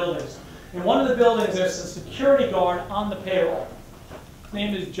of different buildings. In one of the buildings, there's a security guard on the payroll. His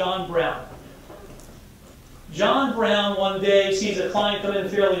name is John Brown. John Brown one day sees a client come in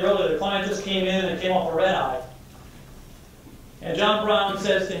fairly early. The client just came in and came off a red eye. And John Brown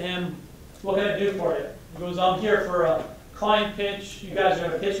says to him, what can I do for you? He goes, I'm here for a client pitch. You guys are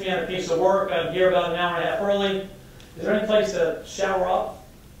going to pitch me on a piece of work. I'm here about an hour and a half early. Is there any place to shower up?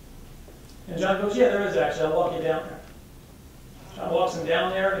 And John goes, yeah, there is actually. I'll walk you down there. John walks him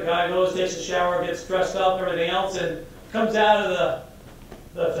down there. The guy goes, takes a shower, gets dressed up, everything else, and comes out of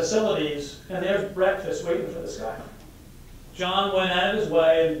the facilities, and there's breakfast waiting for this guy. John went out of his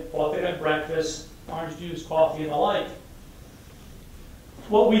way and bought the guy breakfast, orange juice, coffee, and the like.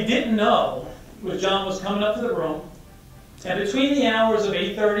 What we didn't know was John was coming up to the room, and between the hours of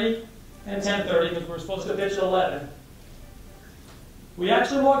 8:30 and 10:30, because we're supposed to pitch at 11, we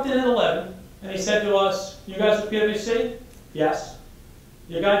actually walked in at 11, and he said to us, "You guys with PwC?" "Yes."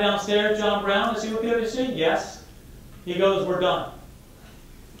 "Your guy downstairs, John Brown, is he with PwC?" "Yes." He goes, "We're done."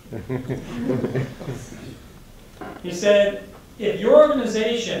 He said, "If your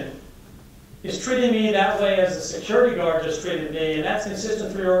organization is treating me that way as the security guard just treated me, and that's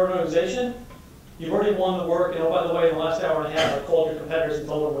consistent for your organization, you've already won the work, and oh, by the way, in the last hour and a half, I called your competitors and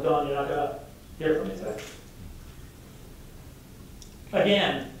told them we're done. You're not going to hear from me today."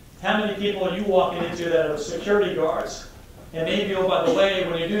 Again, how many people are you walking into that are security guards? And maybe, oh, by the way,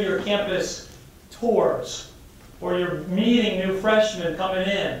 when you do your campus tours, or you're meeting new freshmen coming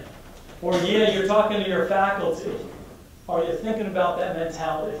in, or yeah, you're talking to your faculty, are you thinking about that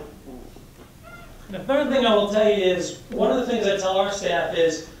mentality? And the third thing I will tell you is, one of the things I tell our staff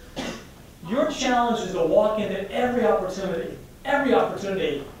is, your challenge is to walk into every opportunity,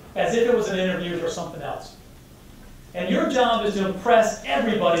 as if it was an interview for something else. And your job is to impress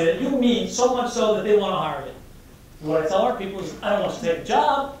everybody that you meet, so much so that they want to hire you. What I tell our people is, I don't want you to take a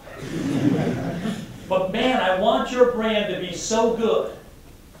job, but man, I want your brand to be so good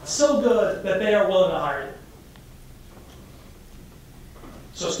that they are willing to hire you.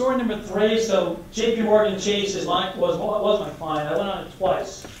 So story number 3, so JP Morgan Chase was my client. I went on it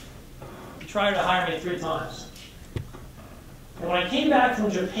twice. He tried to hire me 3 times. And when I came back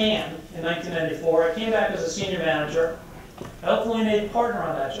from Japan in 1994, I came back as a senior manager. I ultimately made partner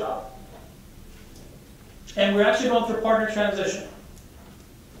on that job. And we're actually going through partner transition.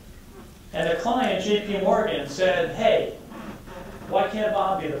 And the client, JP Morgan, said, "Hey, why can't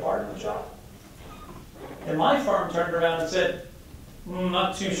Bob be the partner of the job?" And my firm turned around and said,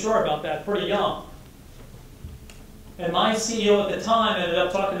 "Not too sure about that, pretty young." And my CEO at the time ended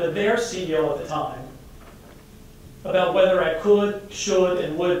up talking to their CEO at the time about whether I could, should,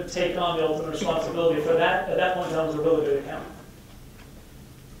 and would take on the ultimate responsibility for that. At that point in time, I was a really good accountant.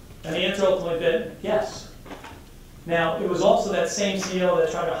 And the answer ultimately been yes. Now, it was also that same CEO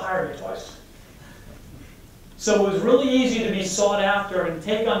that tried to hire me twice. So it was really easy to be sought after and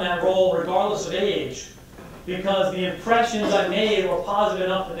take on that role regardless of age, because the impressions I made were positive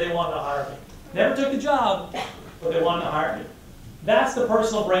enough that they wanted to hire me. Never took the job, but they wanted to hire me. That's the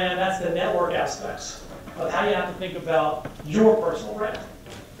personal brand, that's the network aspects of how you have to think about your personal brand.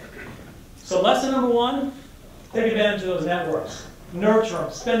 So lesson number 1, take advantage of those networks. Nurture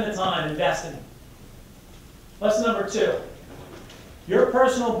them, spend the time, invest in them. Lesson number 2, your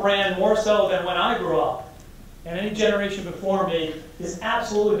personal brand, more so than when I grew up, and any generation before me, is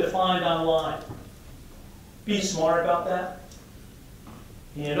absolutely defined online. Be smart about that.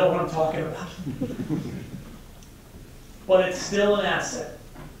 You know what I'm talking about. But it's still an asset.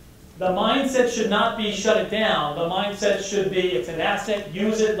 The mindset should not be shut it down. The mindset should be, it's an asset,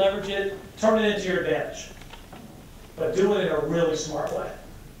 use it, leverage it, turn it into your advantage. But do it in a really smart way.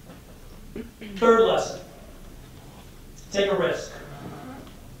 Third lesson, take a risk.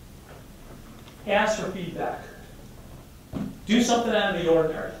 Ask for feedback. Do something out of the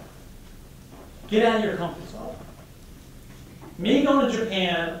ordinary. Get out of your comfort zone. Me going to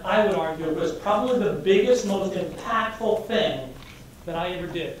Japan, I would argue, was probably the biggest, most impactful thing that I ever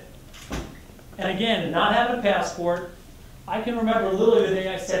did. And again, not having a passport, I can remember literally the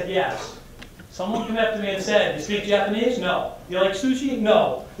day I said yes. Someone came up to me and said, "You speak Japanese?" "No." "Do you like sushi?"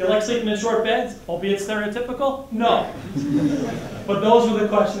 "No." "Do you like sleeping in short beds?" Albeit stereotypical? No. But those were the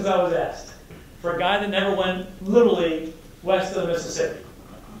questions I was asked. For a guy that never went literally west of the Mississippi.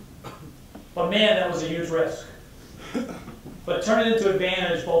 But man, that was a huge risk. But turn it into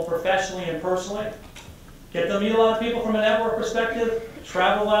advantage both professionally and personally. Get to meet a lot of people from a network perspective,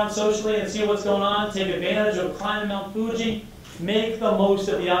 travel around socially and see what's going on, take advantage of climbing Mount Fuji, make the most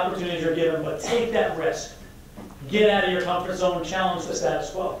of the opportunities you're given, but take that risk. Get out of your comfort zone, challenge the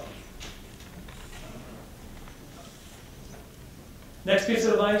status quo. Next piece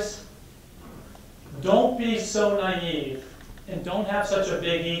of advice, don't be so naive and don't have such a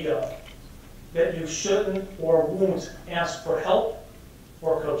big ego that you shouldn't or won't ask for help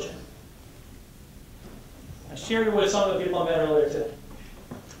or coaching. I shared it with some of the people I met earlier today.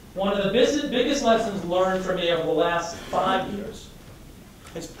 One of the biggest lessons learned for me over the last 5 years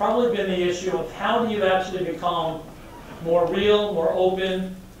has probably been the issue of how do you actually become more real, more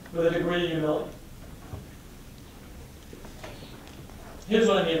open, with a degree of humility. Here's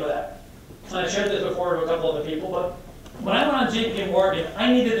what I mean by that. And I shared this before with a couple other people, but when I went on JP Morgan,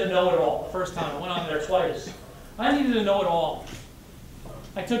 I needed to know it all the first time. I went on there twice. I needed to know it all.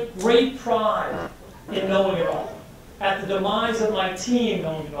 I took great pride in knowing it all. At the demise of my team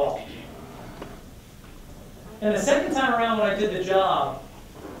knowing it all. And the second time around when I did the job,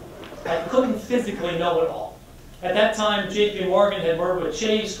 I couldn't physically know it all. At that time, JP Morgan had merged with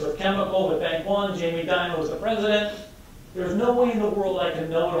Chase, with Chemical, with Bank One. Jamie Dimon was the president. There was no way in the world I could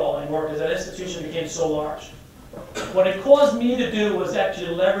know it all anymore because that institution became so large. What it caused me to do was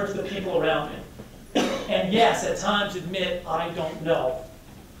actually leverage the people around me. And yes, at times admit, I don't know.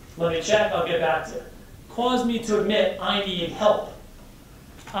 Let me check, I'll get back to it. Caused me to admit I need help.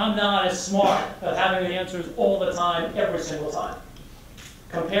 I'm not as smart at having the answers all the time, every single time.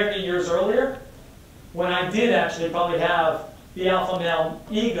 Compared to years earlier, when I did actually probably have the alpha male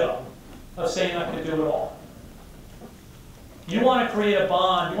ego of saying I could do it all. You want to create a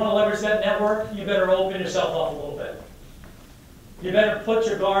bond, you want to leverage that network, you better open yourself up a little bit. You better put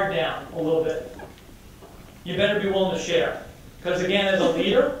your guard down a little bit. You better be willing to share. Because again, as a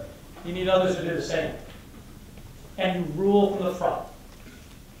leader, you need others to do the same. And you rule from the front.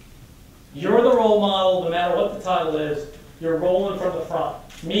 You're the role model, no matter what the title is, you're rolling from the front.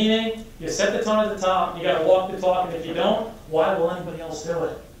 Meaning, you set the tone at the top, you got to walk the talk, and if you don't, why will anybody else do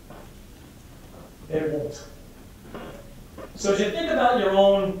it? They won't. So as you think about your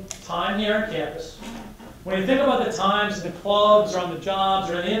own time here on campus, when you think about the times in the clubs or on the jobs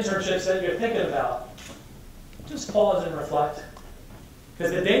or in the internships that you're thinking about, just pause and reflect.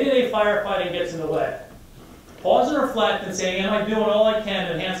 Because the day-to-day firefighting gets in the way. Pause and reflect and say, am I doing all I can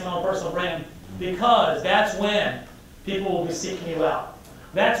to enhance my own personal brand? Because that's when people will be seeking you out.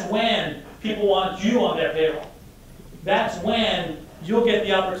 That's when people want you on their payroll. That's when you'll get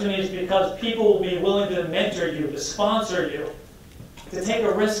the opportunities because people will be willing to mentor you, to sponsor you, to take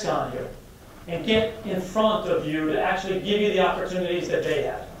a risk on you, and get in front of you to actually give you the opportunities that they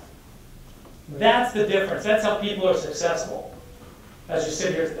have. That's the difference. That's how people are successful as you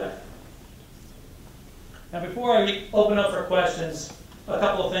sit here today. Now before I open up for questions, a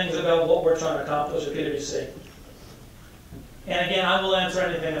couple of things about what we're trying to accomplish at PwC. And again, I will answer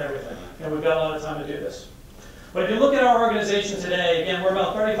anything and everything, and we've got a lot of time to do this. But if you look at our organization today, again, we're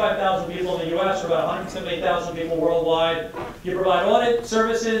about 35,000 people in the US, we're about 178,000 people worldwide. You provide audit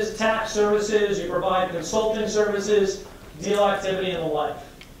services, tax services, you provide consulting services, deal activity, and the like.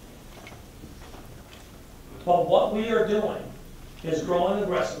 But what we are doing is growing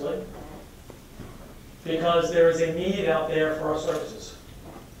aggressively because there is a need out there for our services.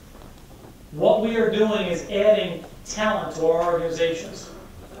 What we are doing is adding talent to our organizations,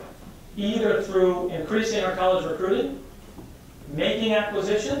 either through increasing our college recruiting, making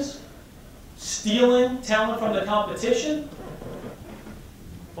acquisitions, stealing talent from the competition,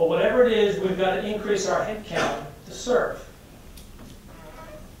 but whatever it is, we've got to increase our headcount to serve.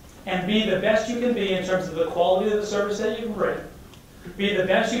 And be the best you can be in terms of the quality of the service that you can bring. Be the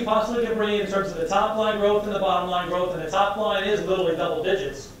best you possibly can bring in terms of the top line growth and the bottom line growth, and the top line is literally double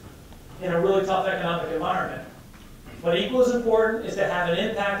digits in a really tough economic environment. But equal as important is to have an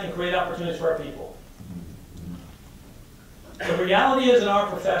impact and create opportunities for our people. The reality is in our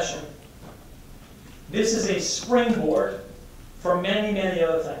profession, this is a springboard for many, many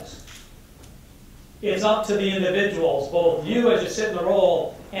other things. It's up to the individuals, both you as you sit in the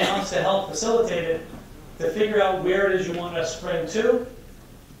role and us to help facilitate it, to figure out where it is you want to spring to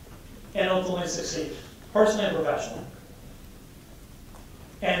and ultimately succeed, personally and professionally.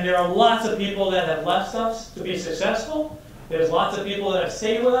 And there are lots of people that have left us to be successful. There's lots of people that have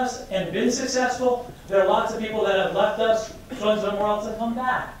stayed with us and been successful. There are lots of people that have left us, joined somewhere else, and come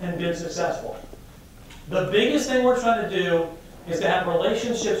back and been successful. The biggest thing we're trying to do is to have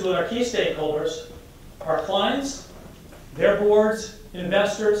relationships with our key stakeholders, our clients, their boards,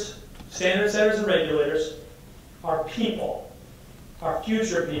 investors, standard setters and regulators, our people, our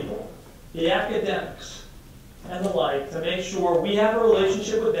future people, the academics, and the like, to make sure we have a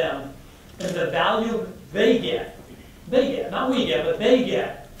relationship with them and the value they get, not we get, but they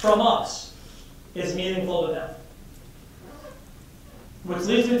get from us is meaningful to them. Which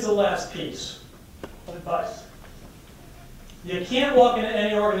leads me to the last piece of advice. You can't walk into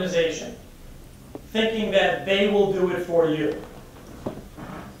any organization thinking that they will do it for you.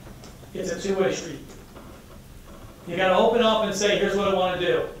 It's a two-way street. You got to open up and say, here's what I want to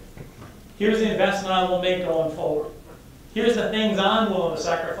do. Here's the investment I will make going forward. Here's the things I'm willing to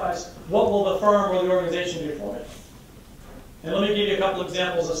sacrifice. What will the firm or the organization do for me? And let me give you a couple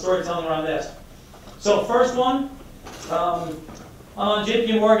examples of storytelling around this. So first one, I'm on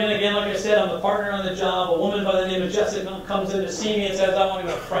JP Morgan again. Like I said, I'm the partner on the job. A woman by the name of Jessica comes in to see me and says, I want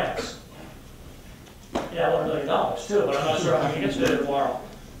to go to France. Yeah, $1 million too, but I'm not sure how I can get you there tomorrow.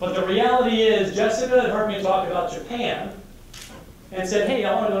 But the reality is, Jessica had heard me talk about Japan and said, hey,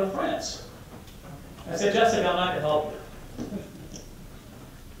 I want to go to France. I said, Jessica, I'm not going to help you.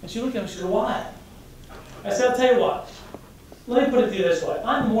 And she looked at me, she said, why? I said, I'll tell you what. Let me put it to you this way.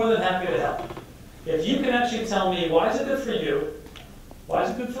 I'm more than happy to help. If you can actually tell me why is it good for you, why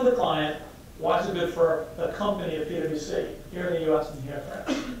is it good for the client, why is it good for the company of PwC here in the US and here in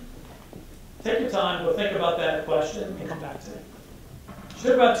France? Take your time, go think about that question, and come back to me. She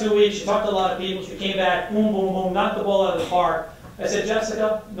took about 2 weeks, she talked to a lot of people, she came back, boom, boom, boom, knocked the ball out of the park. I said,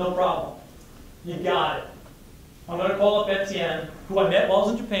 Jessica, no problem. You got it. I'm going to call up Etienne, who I met while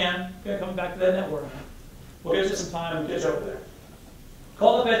I was in Japan. Coming back to that network. We'll get you some time and get you over there.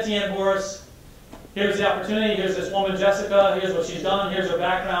 Call up Etienne Boris. Here's the opportunity. Here's this woman, Jessica. Here's what she's done. Here's her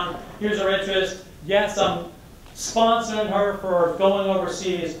background. Here's her interest. Yes, I'm sponsoring her for going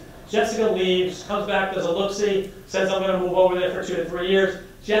overseas. Jessica leaves, comes back, does a look-see, says I'm going to move over there for 2 to 3 years.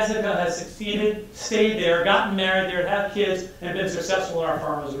 Jessica has succeeded, stayed there, gotten married there, had kids, and been successful in our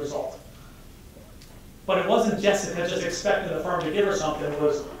firm as a result. But it wasn't Jessica just expecting the firm to give her something. It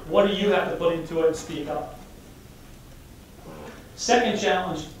was, what do you have to put into it and speak up? Second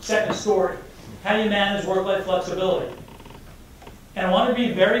challenge, second story, how do you manage work-life flexibility? And I want to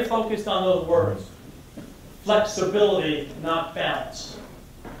be very focused on those words. Flexibility, not balance.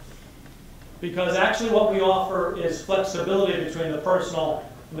 Because actually what we offer is flexibility between the personal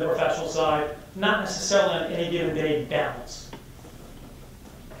and the professional side, not necessarily on any given day balance.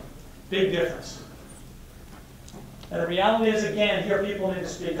 Big difference. And the reality is, again, here people need to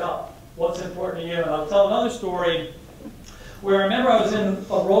speak up. What's important to you? And I'll tell another story where I remember I was in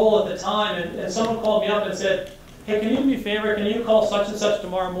a role at the time, and someone called me up and said, hey, can you do me a favor? Can you call such and such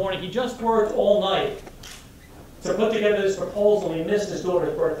tomorrow morning? He just worked all night to put together this proposal, and he missed his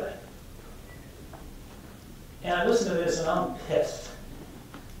daughter's birthday. And I listened to this, and I'm pissed.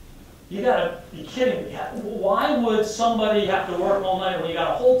 You gotta be kidding me. Why would somebody have to work all night when you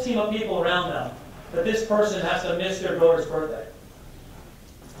got a whole team of people around them that this person has to miss their daughter's birthday?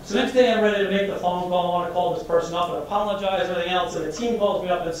 So next day I'm ready to make the phone call. I want to call this person up and apologize and everything else. And the team calls me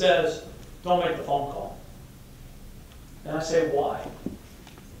up and says, don't make the phone call. And I say, why?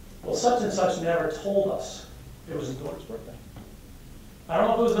 Well, such and such never told us it was his daughter's birthday. I don't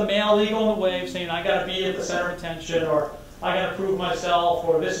know if it was the male ego in the wave saying, I got to be at the center of attention, or I got to prove myself,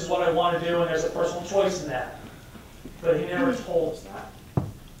 or this is what I want to do, and there's a personal choice in that. But he never told us that.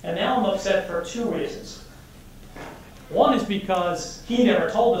 And now I'm upset for 2 reasons. One is because he never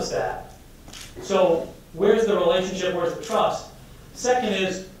told us that. So where's the relationship? Where's the trust? Second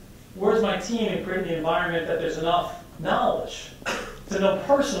is, where's my team in creating the environment that there's enough knowledge to know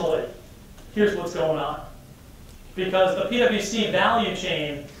personally, here's what's going on. Because the PwC value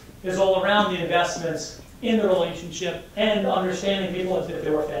chain is all around the investments in the relationship and understanding people as if they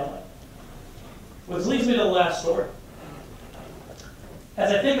were family. Which leads me to the last story.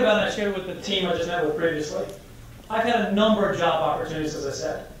 As I think about it, I shared with the team I just met with previously, I've had a number of job opportunities, as I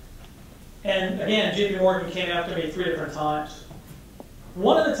said. And again, JP Morgan came after me 3 different times.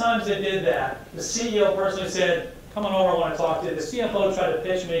 One of the times they did that, the CEO personally said, come on over, I want to talk to you. The CFO tried to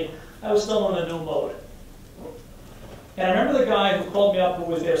pitch me. I was still in the no mode. And I remember the guy who called me up who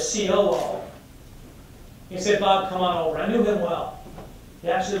was their COO. He said, Bob, come on over. I knew him well. He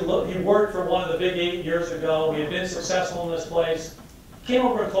actually he worked for one of the big 8 years ago. He had been successful in this place. Came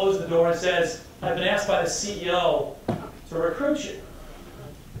over and closed the door and says, I've been asked by the CEO to recruit you.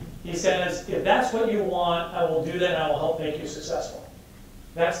 He says, if that's what you want, I will do that and I will help make you successful.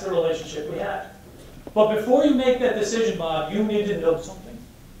 That's the relationship we had. But before you make that decision, Bob, you need to know something.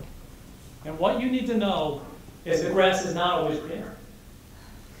 And what you need to know is the grass is not always greener.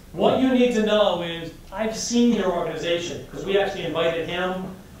 What you need to know is, I've seen your organization, because we actually invited him,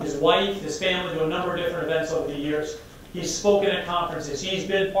 his wife, his family to a number of different events over the years. He's spoken at conferences. He's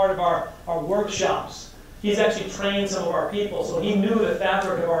been part of our workshops. He's actually trained some of our people, so he knew the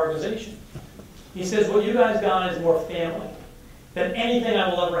fabric of our organization. He says, what you guys got is more family than anything I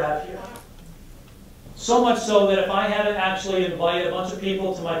will ever have here. So much so that if I had to actually invite a bunch of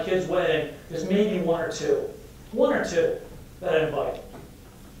people to my kid's wedding, there's maybe 1 or 2. 1 or 2 that I invite.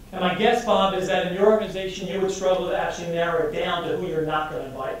 And my guess, Bob, is that in your organization you would struggle to actually narrow it down to who you're not going to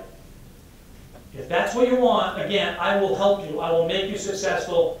invite. If that's what you want, again, I will help you. I will make you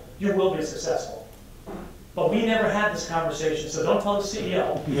successful. You will be successful. But we never had this conversation, so don't tell the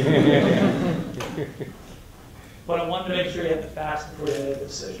CEO. But I wanted to make sure you had the facts before you made the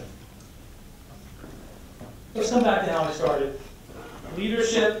decision. Let's come back to how I started.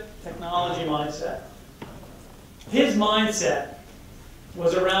 Leadership, technology, mindset. His mindset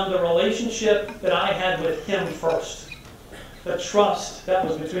was around the relationship that I had with him first. The trust that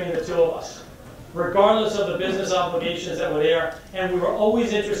was between the 2 of us. Regardless of the business obligations that were there, and we were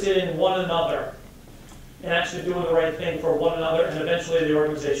always interested in one another. and actually doing the right thing for one another and eventually the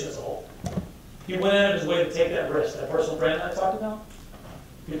organization as a whole. He went out of his way to take that risk, that personal brand I talked about,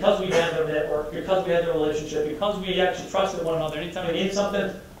 because we had the network, because we had the relationship, because we actually trusted one another. Anytime we needed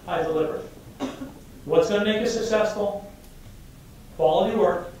something, I delivered. What's going to make us successful? Quality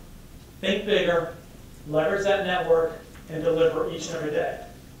work, think bigger, leverage that network, and deliver each and every day.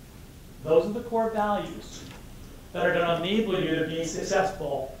 Those are the core values that are going to enable you to be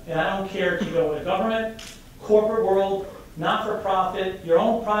successful. And I don't care if you go in government, corporate world, not-for-profit, your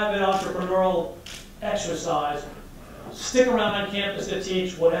own private entrepreneurial exercise, stick around on campus to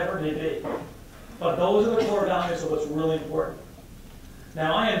teach, whatever it may be. But those are the core values of what's really important.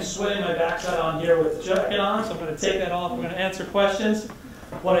 Now, I am sweating my backside on here with the jacket on, so I'm going to take that off. We're going to answer questions.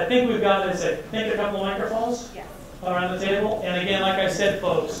 What I think we've got is, I think, a couple of microphones around the table. And again, like I said,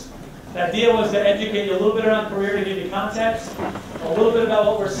 folks, the idea was to educate you a little bit around career, to give you context, a little bit about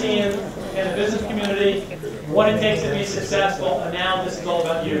what we're seeing in the business community, what it takes to be successful, and now this is all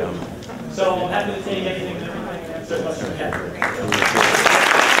about you. So I'm happy to take anything and everything and answer questions you can.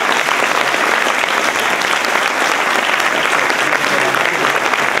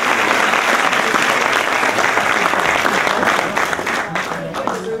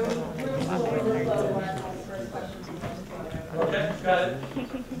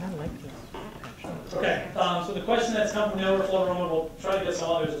 So the question that's come from the overflow room, and we'll try to get some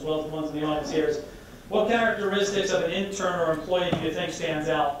others as well as the ones in the audience here, is what characteristics of an intern or employee do you think stands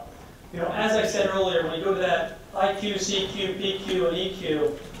out? You know, as I said earlier, when you go to that IQ, CQ, PQ, and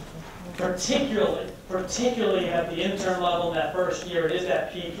EQ, particularly at the intern level in that first year, it is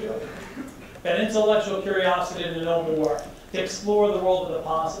that PQ. That intellectual curiosity to know more, to explore the world of the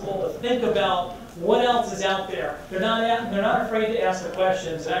possible, to think about what else is out there. They're not afraid to ask the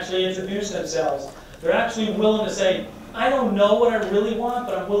questions and actually introduce themselves. They're actually willing to say, I don't know what I really want,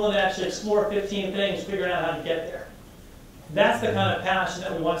 but I'm willing to actually explore 15 things, figuring out how to get there. That's the kind of passion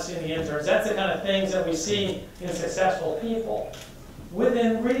that we want to see in the interns. That's the kind of things that we see in successful people,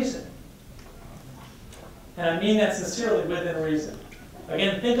 within reason. And I mean that sincerely, within reason.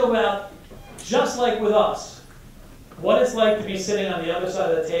 Again, think about, just like with us, what it's like to be sitting on the other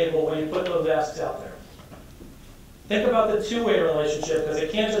side of the table when you put those asks out there. Think about the two-way relationship, because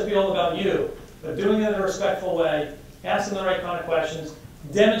it can't just be all about you. But doing it in a respectful way, asking the right kind of questions,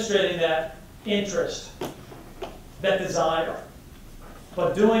 demonstrating that interest, that desire.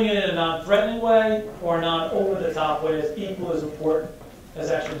 But doing it in a non-threatening way or a non-over-the-top way is equally as important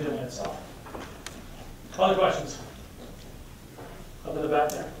as actually doing it itself. Other questions? Up in the back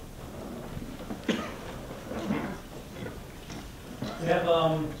there. We have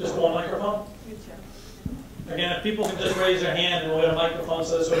just one microphone. Again, if people can just raise their hand and we'll get a microphone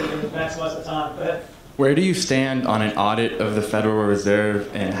so this way we can maximize the time. Go ahead. Where do you stand on an audit of the Federal Reserve,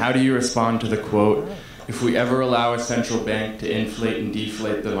 and how do you respond to the quote, if we ever allow a central bank to inflate and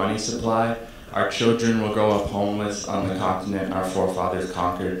deflate the money supply, our children will grow up homeless on the continent our forefathers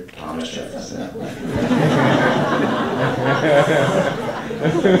conquered? Thomas Jefferson.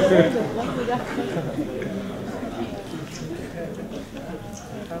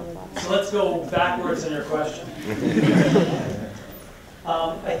 So let's go backwards in your question.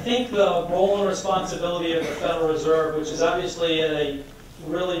 I think the role and responsibility of the Federal Reserve, which is obviously in a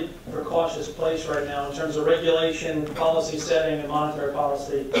really precautious place right now in terms of regulation, policy setting, and monetary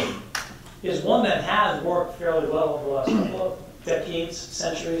policy, is one that has worked fairly well over the last couple of decades,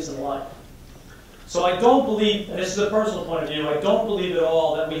 centuries, and the like. So I don't believe, and this is a personal point of view, I don't believe at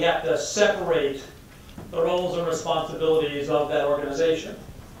all that we have to separate the roles and responsibilities of that organization.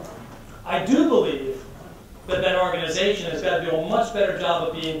 I do believe that that organization has got to do a much better job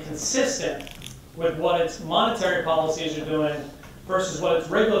of being consistent with what its monetary policies are doing versus what its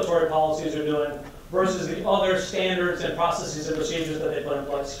regulatory policies are doing versus the other standards and processes and procedures that they put in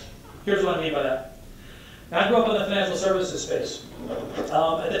place. Here's what I mean by that. Now, I grew up in the financial services space.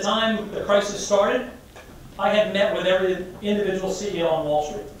 At the time the crisis started, I had met with every individual CEO on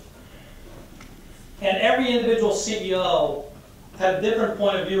Wall Street. And every individual CEO had a different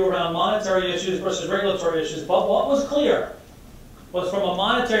point of view around monetary issues versus regulatory issues. But what was clear was, from a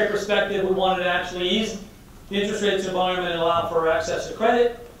monetary perspective, we wanted to actually ease the interest rates environment and allow for access to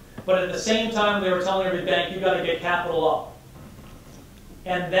credit. But at the same time, they were telling every bank, you've got to get capital up.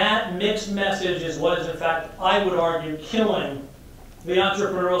 And that mixed message is what is, in fact, I would argue, killing the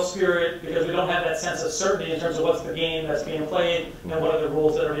entrepreneurial spirit, because we don't have that sense of certainty in terms of what's the game that's being played and what are the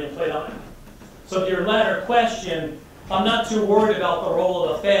rules that are being played on it. So to your latter question, I'm not too worried about the role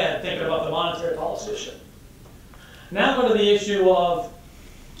of the Fed thinking about the monetary policy issue. Now go to the issue of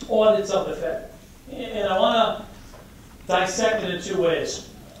audits of the Fed. And I want to dissect it in two ways.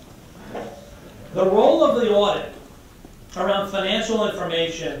 The role of the audit around financial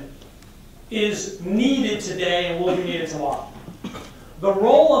information is needed today and will be needed tomorrow. The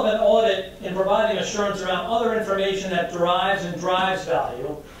role of an audit in providing assurance around other information that derives and drives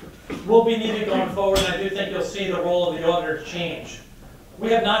value will be needed going forward, and I do think you'll see the role of the auditor change. We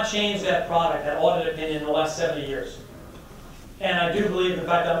have not changed that product, that audit opinion, in the last 70 years. And I do believe, in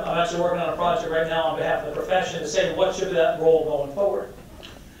fact, I'm actually working on a project right now on behalf of the profession to say what should be that role going forward.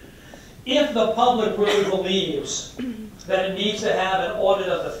 If the public really believes that it needs to have an audit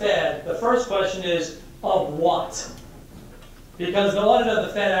of the Fed, the first question is, of what? Because the audit of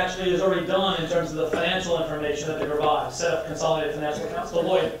the Fed actually is already done in terms of the financial information that they provide, set up consolidated financial accounts.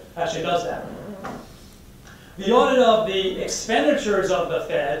 Deloitte actually does that. The audit of the expenditures of the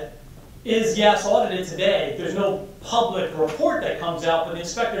Fed is, yes, audited today. There's no public report that comes out, but the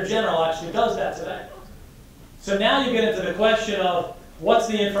Inspector General actually does that today. So now you get into the question of what's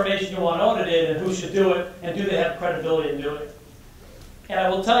the information you want audited and who should do it, and do they have credibility in doing it? And I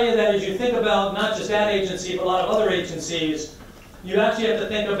will tell you that as you think about not just that agency, but a lot of other agencies, you actually have to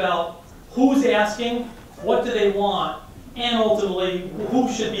think about who's asking, what do they want, and ultimately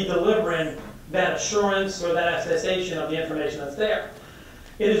who should be delivering that assurance or that attestation of the information that's there.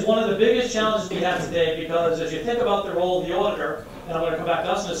 It is one of the biggest challenges we have today because as you think about the role of the auditor, and I'm going to come back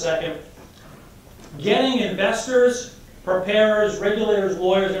to us in a second, getting investors, preparers, regulators,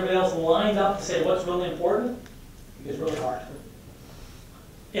 lawyers, everybody else lined up to say what's really important is really hard.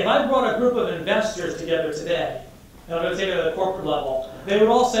 If I brought a group of investors together today, and I'm going to take it at a corporate level, they would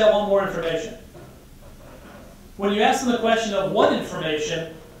all say, I want more information. When you ask them the question of what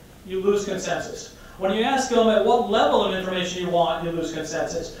information, you lose consensus. When you ask them at what level of information you want, you lose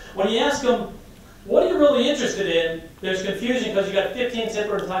consensus. When you ask them, what are you really interested in, there's confusion because you've got 15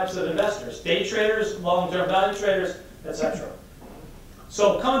 different types of investors. Day traders, long-term value traders, etc.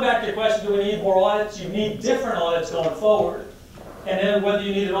 So coming back to your question, do we need more audits? You need different audits going forward. And then whether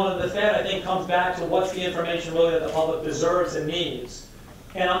you need an audit of the Fed, I think comes back to what's the information really that the public deserves and needs.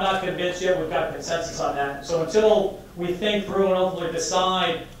 And I'm not convinced yet we've got consensus on that. So until we think through and ultimately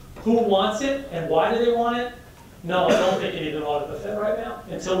decide who wants it and why do they want it, no, I don't think you need an audit of the Fed right now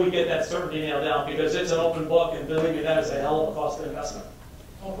until we get that certainty nailed down, because it's an open book, and believe me, that is a hell of a cost of investment.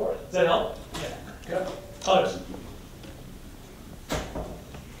 Go for it. Does that help? Yeah. Good. Others?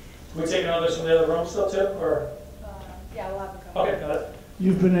 We taking others from the other room still too, or? Yeah, we'll have a couple. Okay, got it.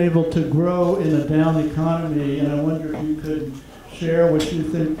 You've been able to grow in a down economy, and I wonder if you could share what you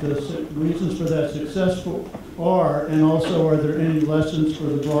think the reasons for that success are, and also are there any lessons for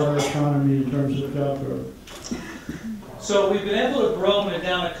the broader economy in terms of job growth? So we've been able to grow in a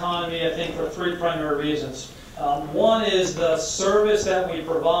down economy, I think, for three primary reasons. One is the service that we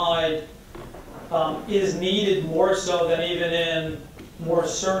provide is needed more so than even in more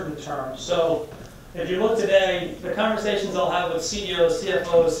certain terms. So if you look today, the conversations I'll have with CEOs,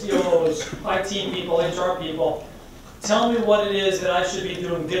 CFOs, COOs, IT people, HR people, tell me what it is that I should be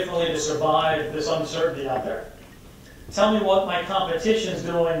doing differently to survive this uncertainty out there. Tell me what my competition's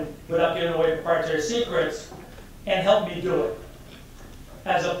doing without giving away proprietary secrets, and help me do it.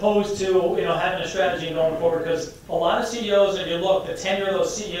 As opposed to having a strategy and going forward, because a lot of CEOs, if you look, the tenure of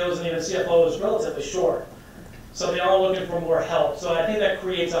those CEOs and even CFOs is relatively short. So they are looking for more help. So I think that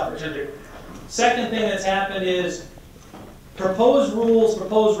creates opportunity. Second thing that's happened is proposed rules,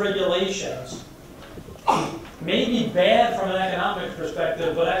 proposed regulations may be bad from an economic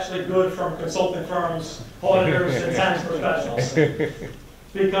perspective, but actually good from consulting firms, auditors, and tax professionals.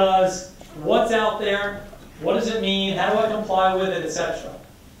 Because what's out there, what does it mean, how do I comply with it, etc.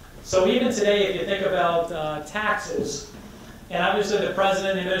 So even today, if you think about taxes, and obviously the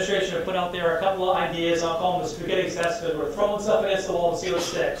president and the administration have put out there a couple of ideas, I'll call them the spaghetti test, because we're throwing stuff against the wall to see what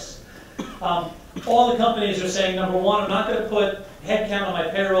sticks. All the companies are saying, number one, I'm not going to put headcount on my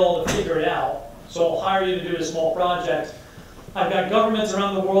payroll to figure it out, so I'll hire you to do a small project. I've got governments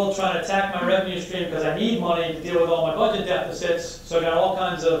around the world trying to attack my revenue stream because I need money to deal with all my budget deficits, so I've got all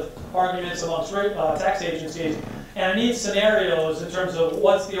kinds of arguments amongst tax agencies, and I need scenarios in terms of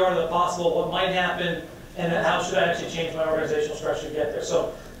what's the art of the possible, what might happen, and then how should I actually change my organizational structure to get there.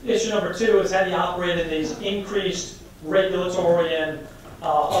 So issue number two is how do you operate in these increased regulatory and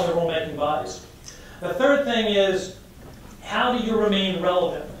other rulemaking bodies. The third thing is, how do you remain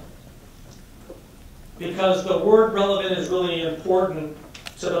relevant? Because the word relevant is really important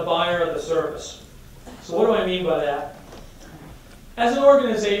to the buyer of the service. So what do I mean by that? As an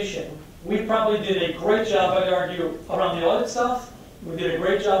organization, we probably did a great job, I'd argue, around the audit stuff. We did a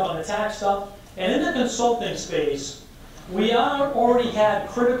great job on the tax stuff. And in the consulting space, we already had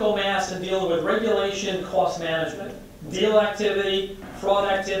critical mass in dealing with regulation, cost management, deal activity,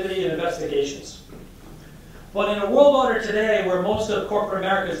 fraud activity, and investigations. But in a world order today, where most of corporate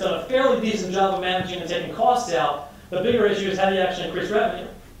America has done a fairly decent job of managing and taking costs out, the bigger issue is how do you actually increase revenue?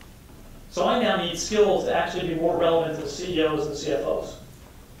 So I now need skills to actually be more relevant to the CEOs and CFOs.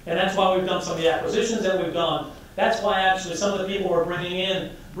 And that's why we've done some of the acquisitions that we've done. That's why actually some of the people we're bringing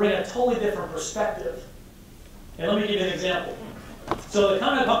in bring a totally different perspective. And let me give you an example. So the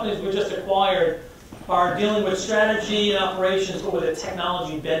kind of companies we just acquired are dealing with strategy and operations, but with a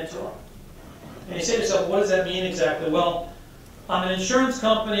technology bent to them. And you say to yourself, what does that mean exactly? Well, I'm an insurance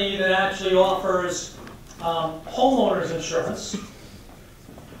company that actually offers homeowners insurance.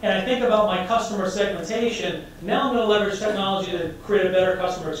 And I think about my customer segmentation. Now I'm going to leverage technology to create a better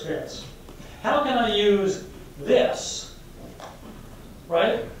customer experience. How can I use this,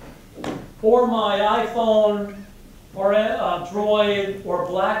 right? Or my iPhone, or Droid, or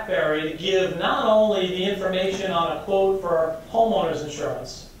BlackBerry to give not only the information on a quote for homeowners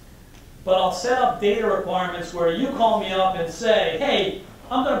insurance, but I'll set up data requirements where you call me up and say, hey,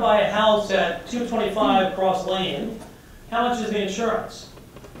 I'm going to buy a house at 225 Cross Lane. How much is the insurance?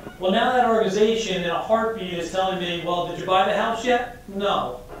 Well, now that organization in a heartbeat is telling me, well, did you buy the house yet?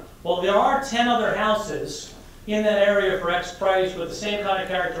 No. Well, there are 10 other houses in that area for X price with the same kind of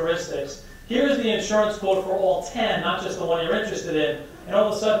characteristics. Here's the insurance quote for all 10, not just the one you're interested in. And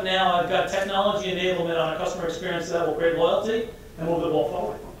all of a sudden now I've got technology enablement on a customer experience that will create loyalty and move the ball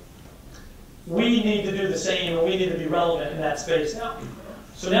forward. We need to do the same, and we need to be relevant in that space now.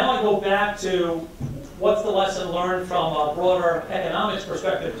 So now I go back to what's the lesson learned from a broader economics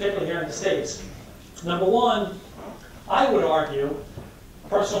perspective, particularly here in the States. Number one, I would argue,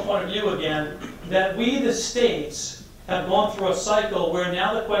 personal point of view again, that we, the states, have gone through a cycle where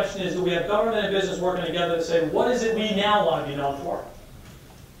now the question is, do we have government and business working together to say, what is it we now want to be known for?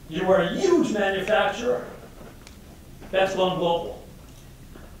 You were a huge manufacturer. That's gone global.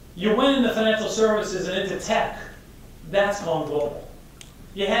 You went into financial services and into tech. That's gone global.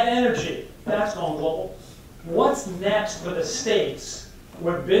 You had energy. That's gone global. What's next for the states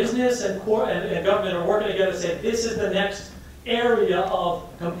where business and government are working together to say, this is the next area of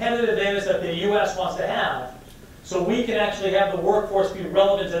competitive advantage that the U.S. wants to have, so we can actually have the workforce be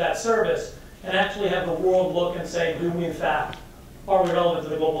relevant to that service and actually have the world look and say, do we in fact, are we relevant to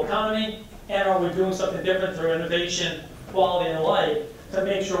the global economy, and are we doing something different through innovation, quality, and the like to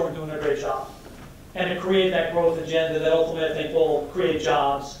make sure we're doing a great job and to create that growth agenda that ultimately I think will create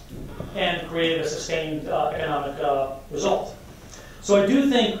jobs and create a sustained economic result. So I do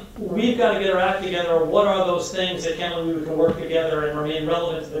think we've got to get our act together. What are those things that we can work together and remain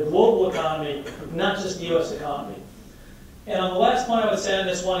relevant to the global economy, not just the U.S. economy? And on the last point I would say on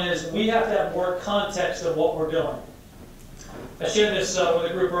this one is we have to have more context of what we're doing. I shared this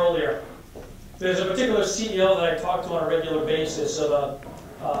with a group earlier. There's a particular CEO that I talk to on a regular basis of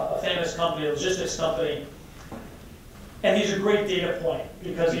a famous company, a logistics company. And he's a great data point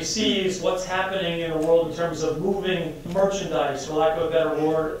because he sees what's happening in the world in terms of moving merchandise, for lack of a better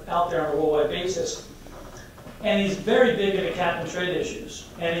word, out there on a worldwide basis. And he's very big into cap and trade issues.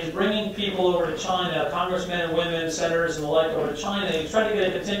 And he's bringing people over to China, congressmen and women, senators and the like over to China. And he's trying to get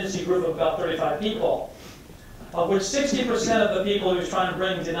a contingency group of about 35 people, of which 60% of the people he was trying to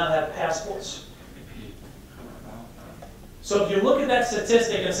bring did not have passports. So if you look at that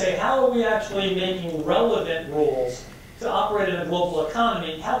statistic and say, how are we actually making relevant rules to operate in a global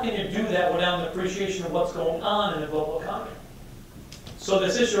economy, how can you do that without an appreciation of what's going on in the global economy? So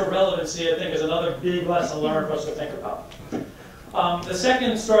this issue of relevancy, I think, is another big lesson learned for us to think about. The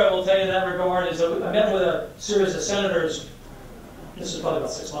second story I will tell you in that regard is that I met with a series of senators. This was probably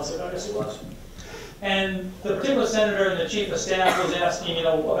about 6 months ago, I guess it was. And the particular senator and the chief of staff was asking,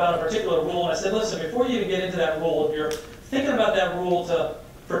 about a particular rule. And I said, listen, before you even get into that rule, if you're thinking about that rule to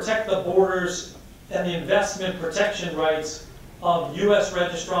protect the borders and the investment protection rights of U.S.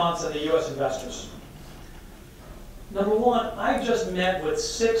 registrants and the U.S. investors. Number one, I just met with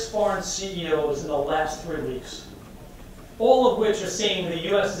 6 foreign CEOs in the last 3 weeks, all of which are seeing the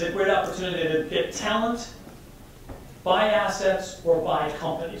U.S. as a great opportunity to get talent, buy assets, or buy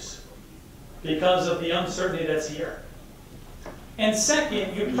companies because of the uncertainty that's here. And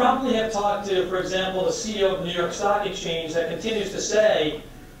second, you probably have talked to, for example, the CEO of the New York Stock Exchange that continues to say,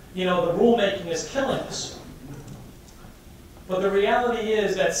 the rulemaking is killing us. But the reality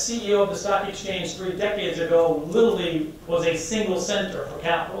is that CEO of the stock exchange 3 decades ago literally was a single center for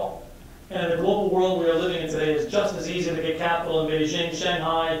capital. And in the global world we are living in today, it's just as easy to get capital in Beijing,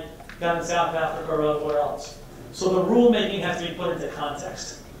 Shanghai, down in South Africa, or everywhere else. So the rulemaking has to be put into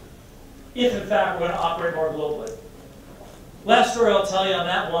context, if in fact we're going to operate more globally. Last story I'll tell you on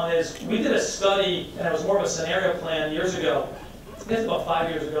that one is we did a study, and it was more of a scenario plan years ago. I guess about 5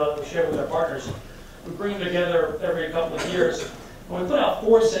 years ago that we shared with our partners. we bring them together every couple of years. And we put out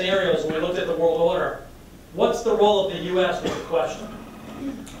 4 scenarios when we looked at the world order. What's the role of the U.S. was the question.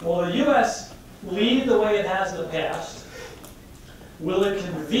 Will the U.S. lead the way it has in the past? Will it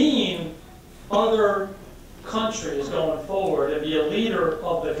convene other countries going forward and be a leader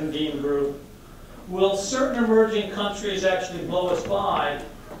of the convened group? Will certain emerging countries actually blow us by,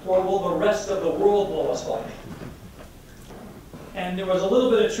 or will the rest of the world blow us by? And there was a little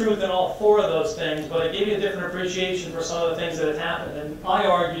bit of truth in all 4 of those things, but it gave you a different appreciation for some of the things that had happened. And I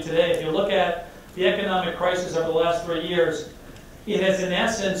argue today, if you look at the economic crisis over the last 3 years, it has in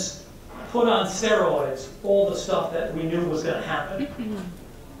essence put on steroids all the stuff that we knew was going to happen.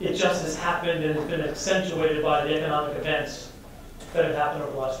 It just has happened and has been accentuated by the economic events that have happened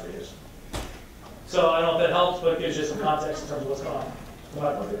over the last 3 years. So I don't know if that helps, but it gives you some context in terms of what's going on.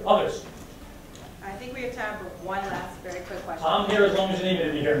 Others? I think we have time for one last very quick question. I'm here as long as you need me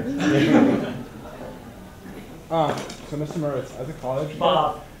to be here. So Mr. Moritz, as a college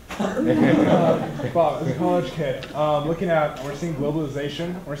Bob. Bob, as a college kid, looking at, we're seeing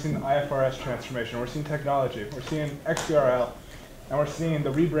globalization, we're seeing the IFRS transformation, we're seeing technology, we're seeing XBRL, and we're seeing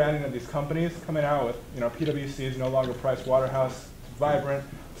the rebranding of these companies coming out with, PwC is no longer Price Waterhouse, it's vibrant,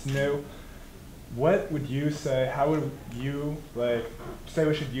 it's new. What would you say, how would you say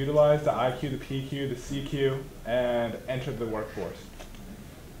we should utilize the IQ, the PQ, the CQ, and enter the workforce?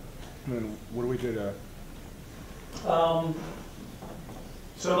 I mean, what do we do to?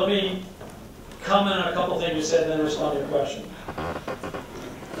 So let me comment on a couple things you said and then respond to your question.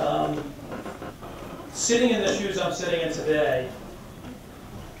 Sitting in the shoes I'm sitting in today,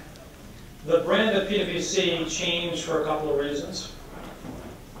 the brand of PwC changed for a couple of reasons.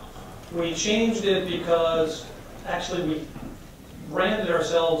 We changed it because actually we branded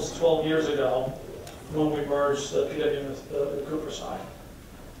ourselves 12 years ago when we merged the PW with the Cooper side.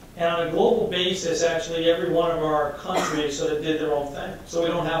 And on a global basis, actually every one of our countries sort of did their own thing. So we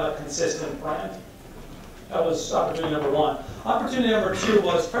don't have a consistent brand. That was opportunity number 1. Opportunity number 2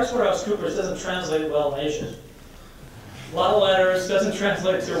 was PricewaterhouseCoopers doesn't translate well in Asian. A lot of letters, doesn't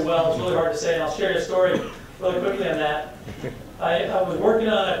translate too well. It's really hard to say, and I'll share you a story really quickly on that. I was working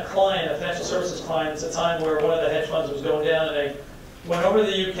on a client, a financial services client. It's a time where one of the hedge funds was going down, and they went over to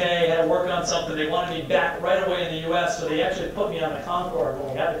the UK, had to work on something. They wanted me back right away in the US, so they actually put me on the Concorde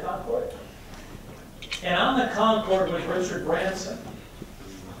when we had the Concorde. And on the Concorde was Richard Branson.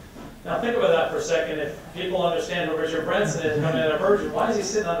 Now think about that for a second. If people understand who Richard Branson is coming out of Virgin, why is he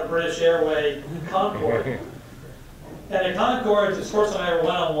sitting on a British Airways Concorde? And the Concorde, it's the first time I ever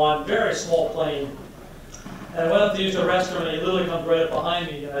went on one, very small plane. And I went up to use the restroom, and he literally comes right up behind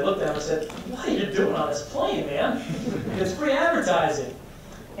me. And I looked at him and said, "What are you doing on this plane, man? It's free advertising."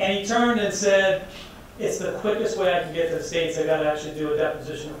 And he turned and said, "It's the quickest way I can get to the States. I got to actually do a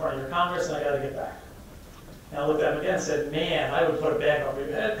deposition in front of your Congress, and I got to get back." And I looked at him again and said, "Man, I would put a bag over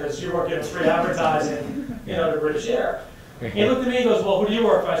your head because you weren't getting free advertising, to British Air." He looked at me and goes, "Well, who do you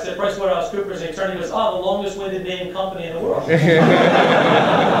work for?" I said, "PricewaterhouseCoopers." And he turned and he goes, "Oh, the longest-winded named company in the world."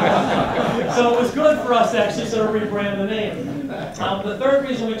 So it was good for us to actually sort of rebrand the name. The third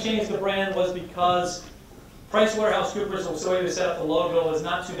reason we changed the brand was because PricewaterhouseCoopers, the way we set up the logo, is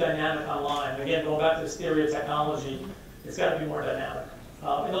not too dynamic online. Again, going back to this theory of technology, it's got to be more dynamic.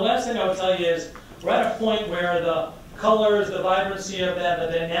 And the last thing I would tell you is we're at a point where the colors, the vibrancy of that, the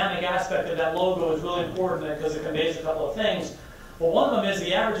dynamic aspect of that logo is really important because it conveys a couple of things. Well, one of them is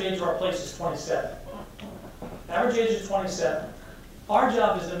the average age of our place is 27. Average age is 27. Our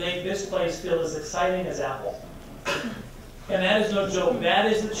job is to make this place feel as exciting as Apple. And that is no joke. That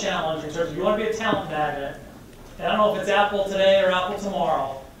is the challenge in terms of you want to be a talent magnet. And I don't know if it's Apple today or Apple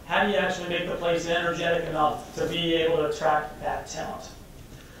tomorrow. How do you actually make the place energetic enough to be able to attract that talent?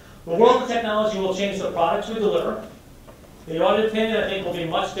 The world of technology will change the products we deliver. The audit opinion, I think, will be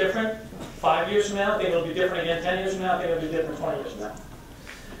much different 5 years from now. I think it'll be different again 10 years from now. I think it'll be different 20 years from now.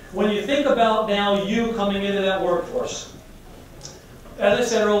 When you think about now you coming into that workforce, as I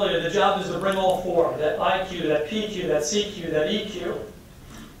said earlier, the job is to bring all 4, that IQ, that PQ, that CQ, that EQ.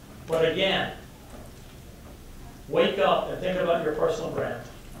 But again, wake up and think about your personal brand.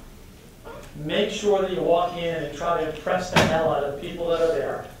 Make sure that you walk in and try to impress the hell out of the people that are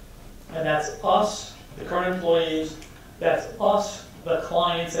there. And that's us, the current employees, that's us, the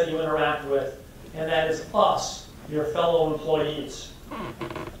clients that you interact with, and that is us, your fellow employees.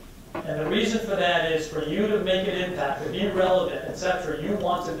 And the reason for that is for you to make an impact, to be relevant, etc. You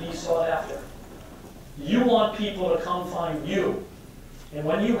want to be sought after. You want people to come find you. And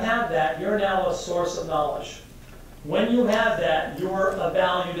when you have that, you're now a source of knowledge. When you have that, you're a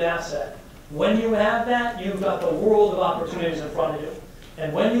valued asset. When you have that, you've got the world of opportunities in front of you.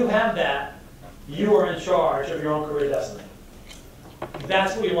 And when you have that, you are in charge of your own career destiny.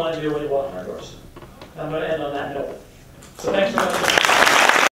 That's what we want to do when you walk in our doors. I'm going to end on that note. So thanks very much.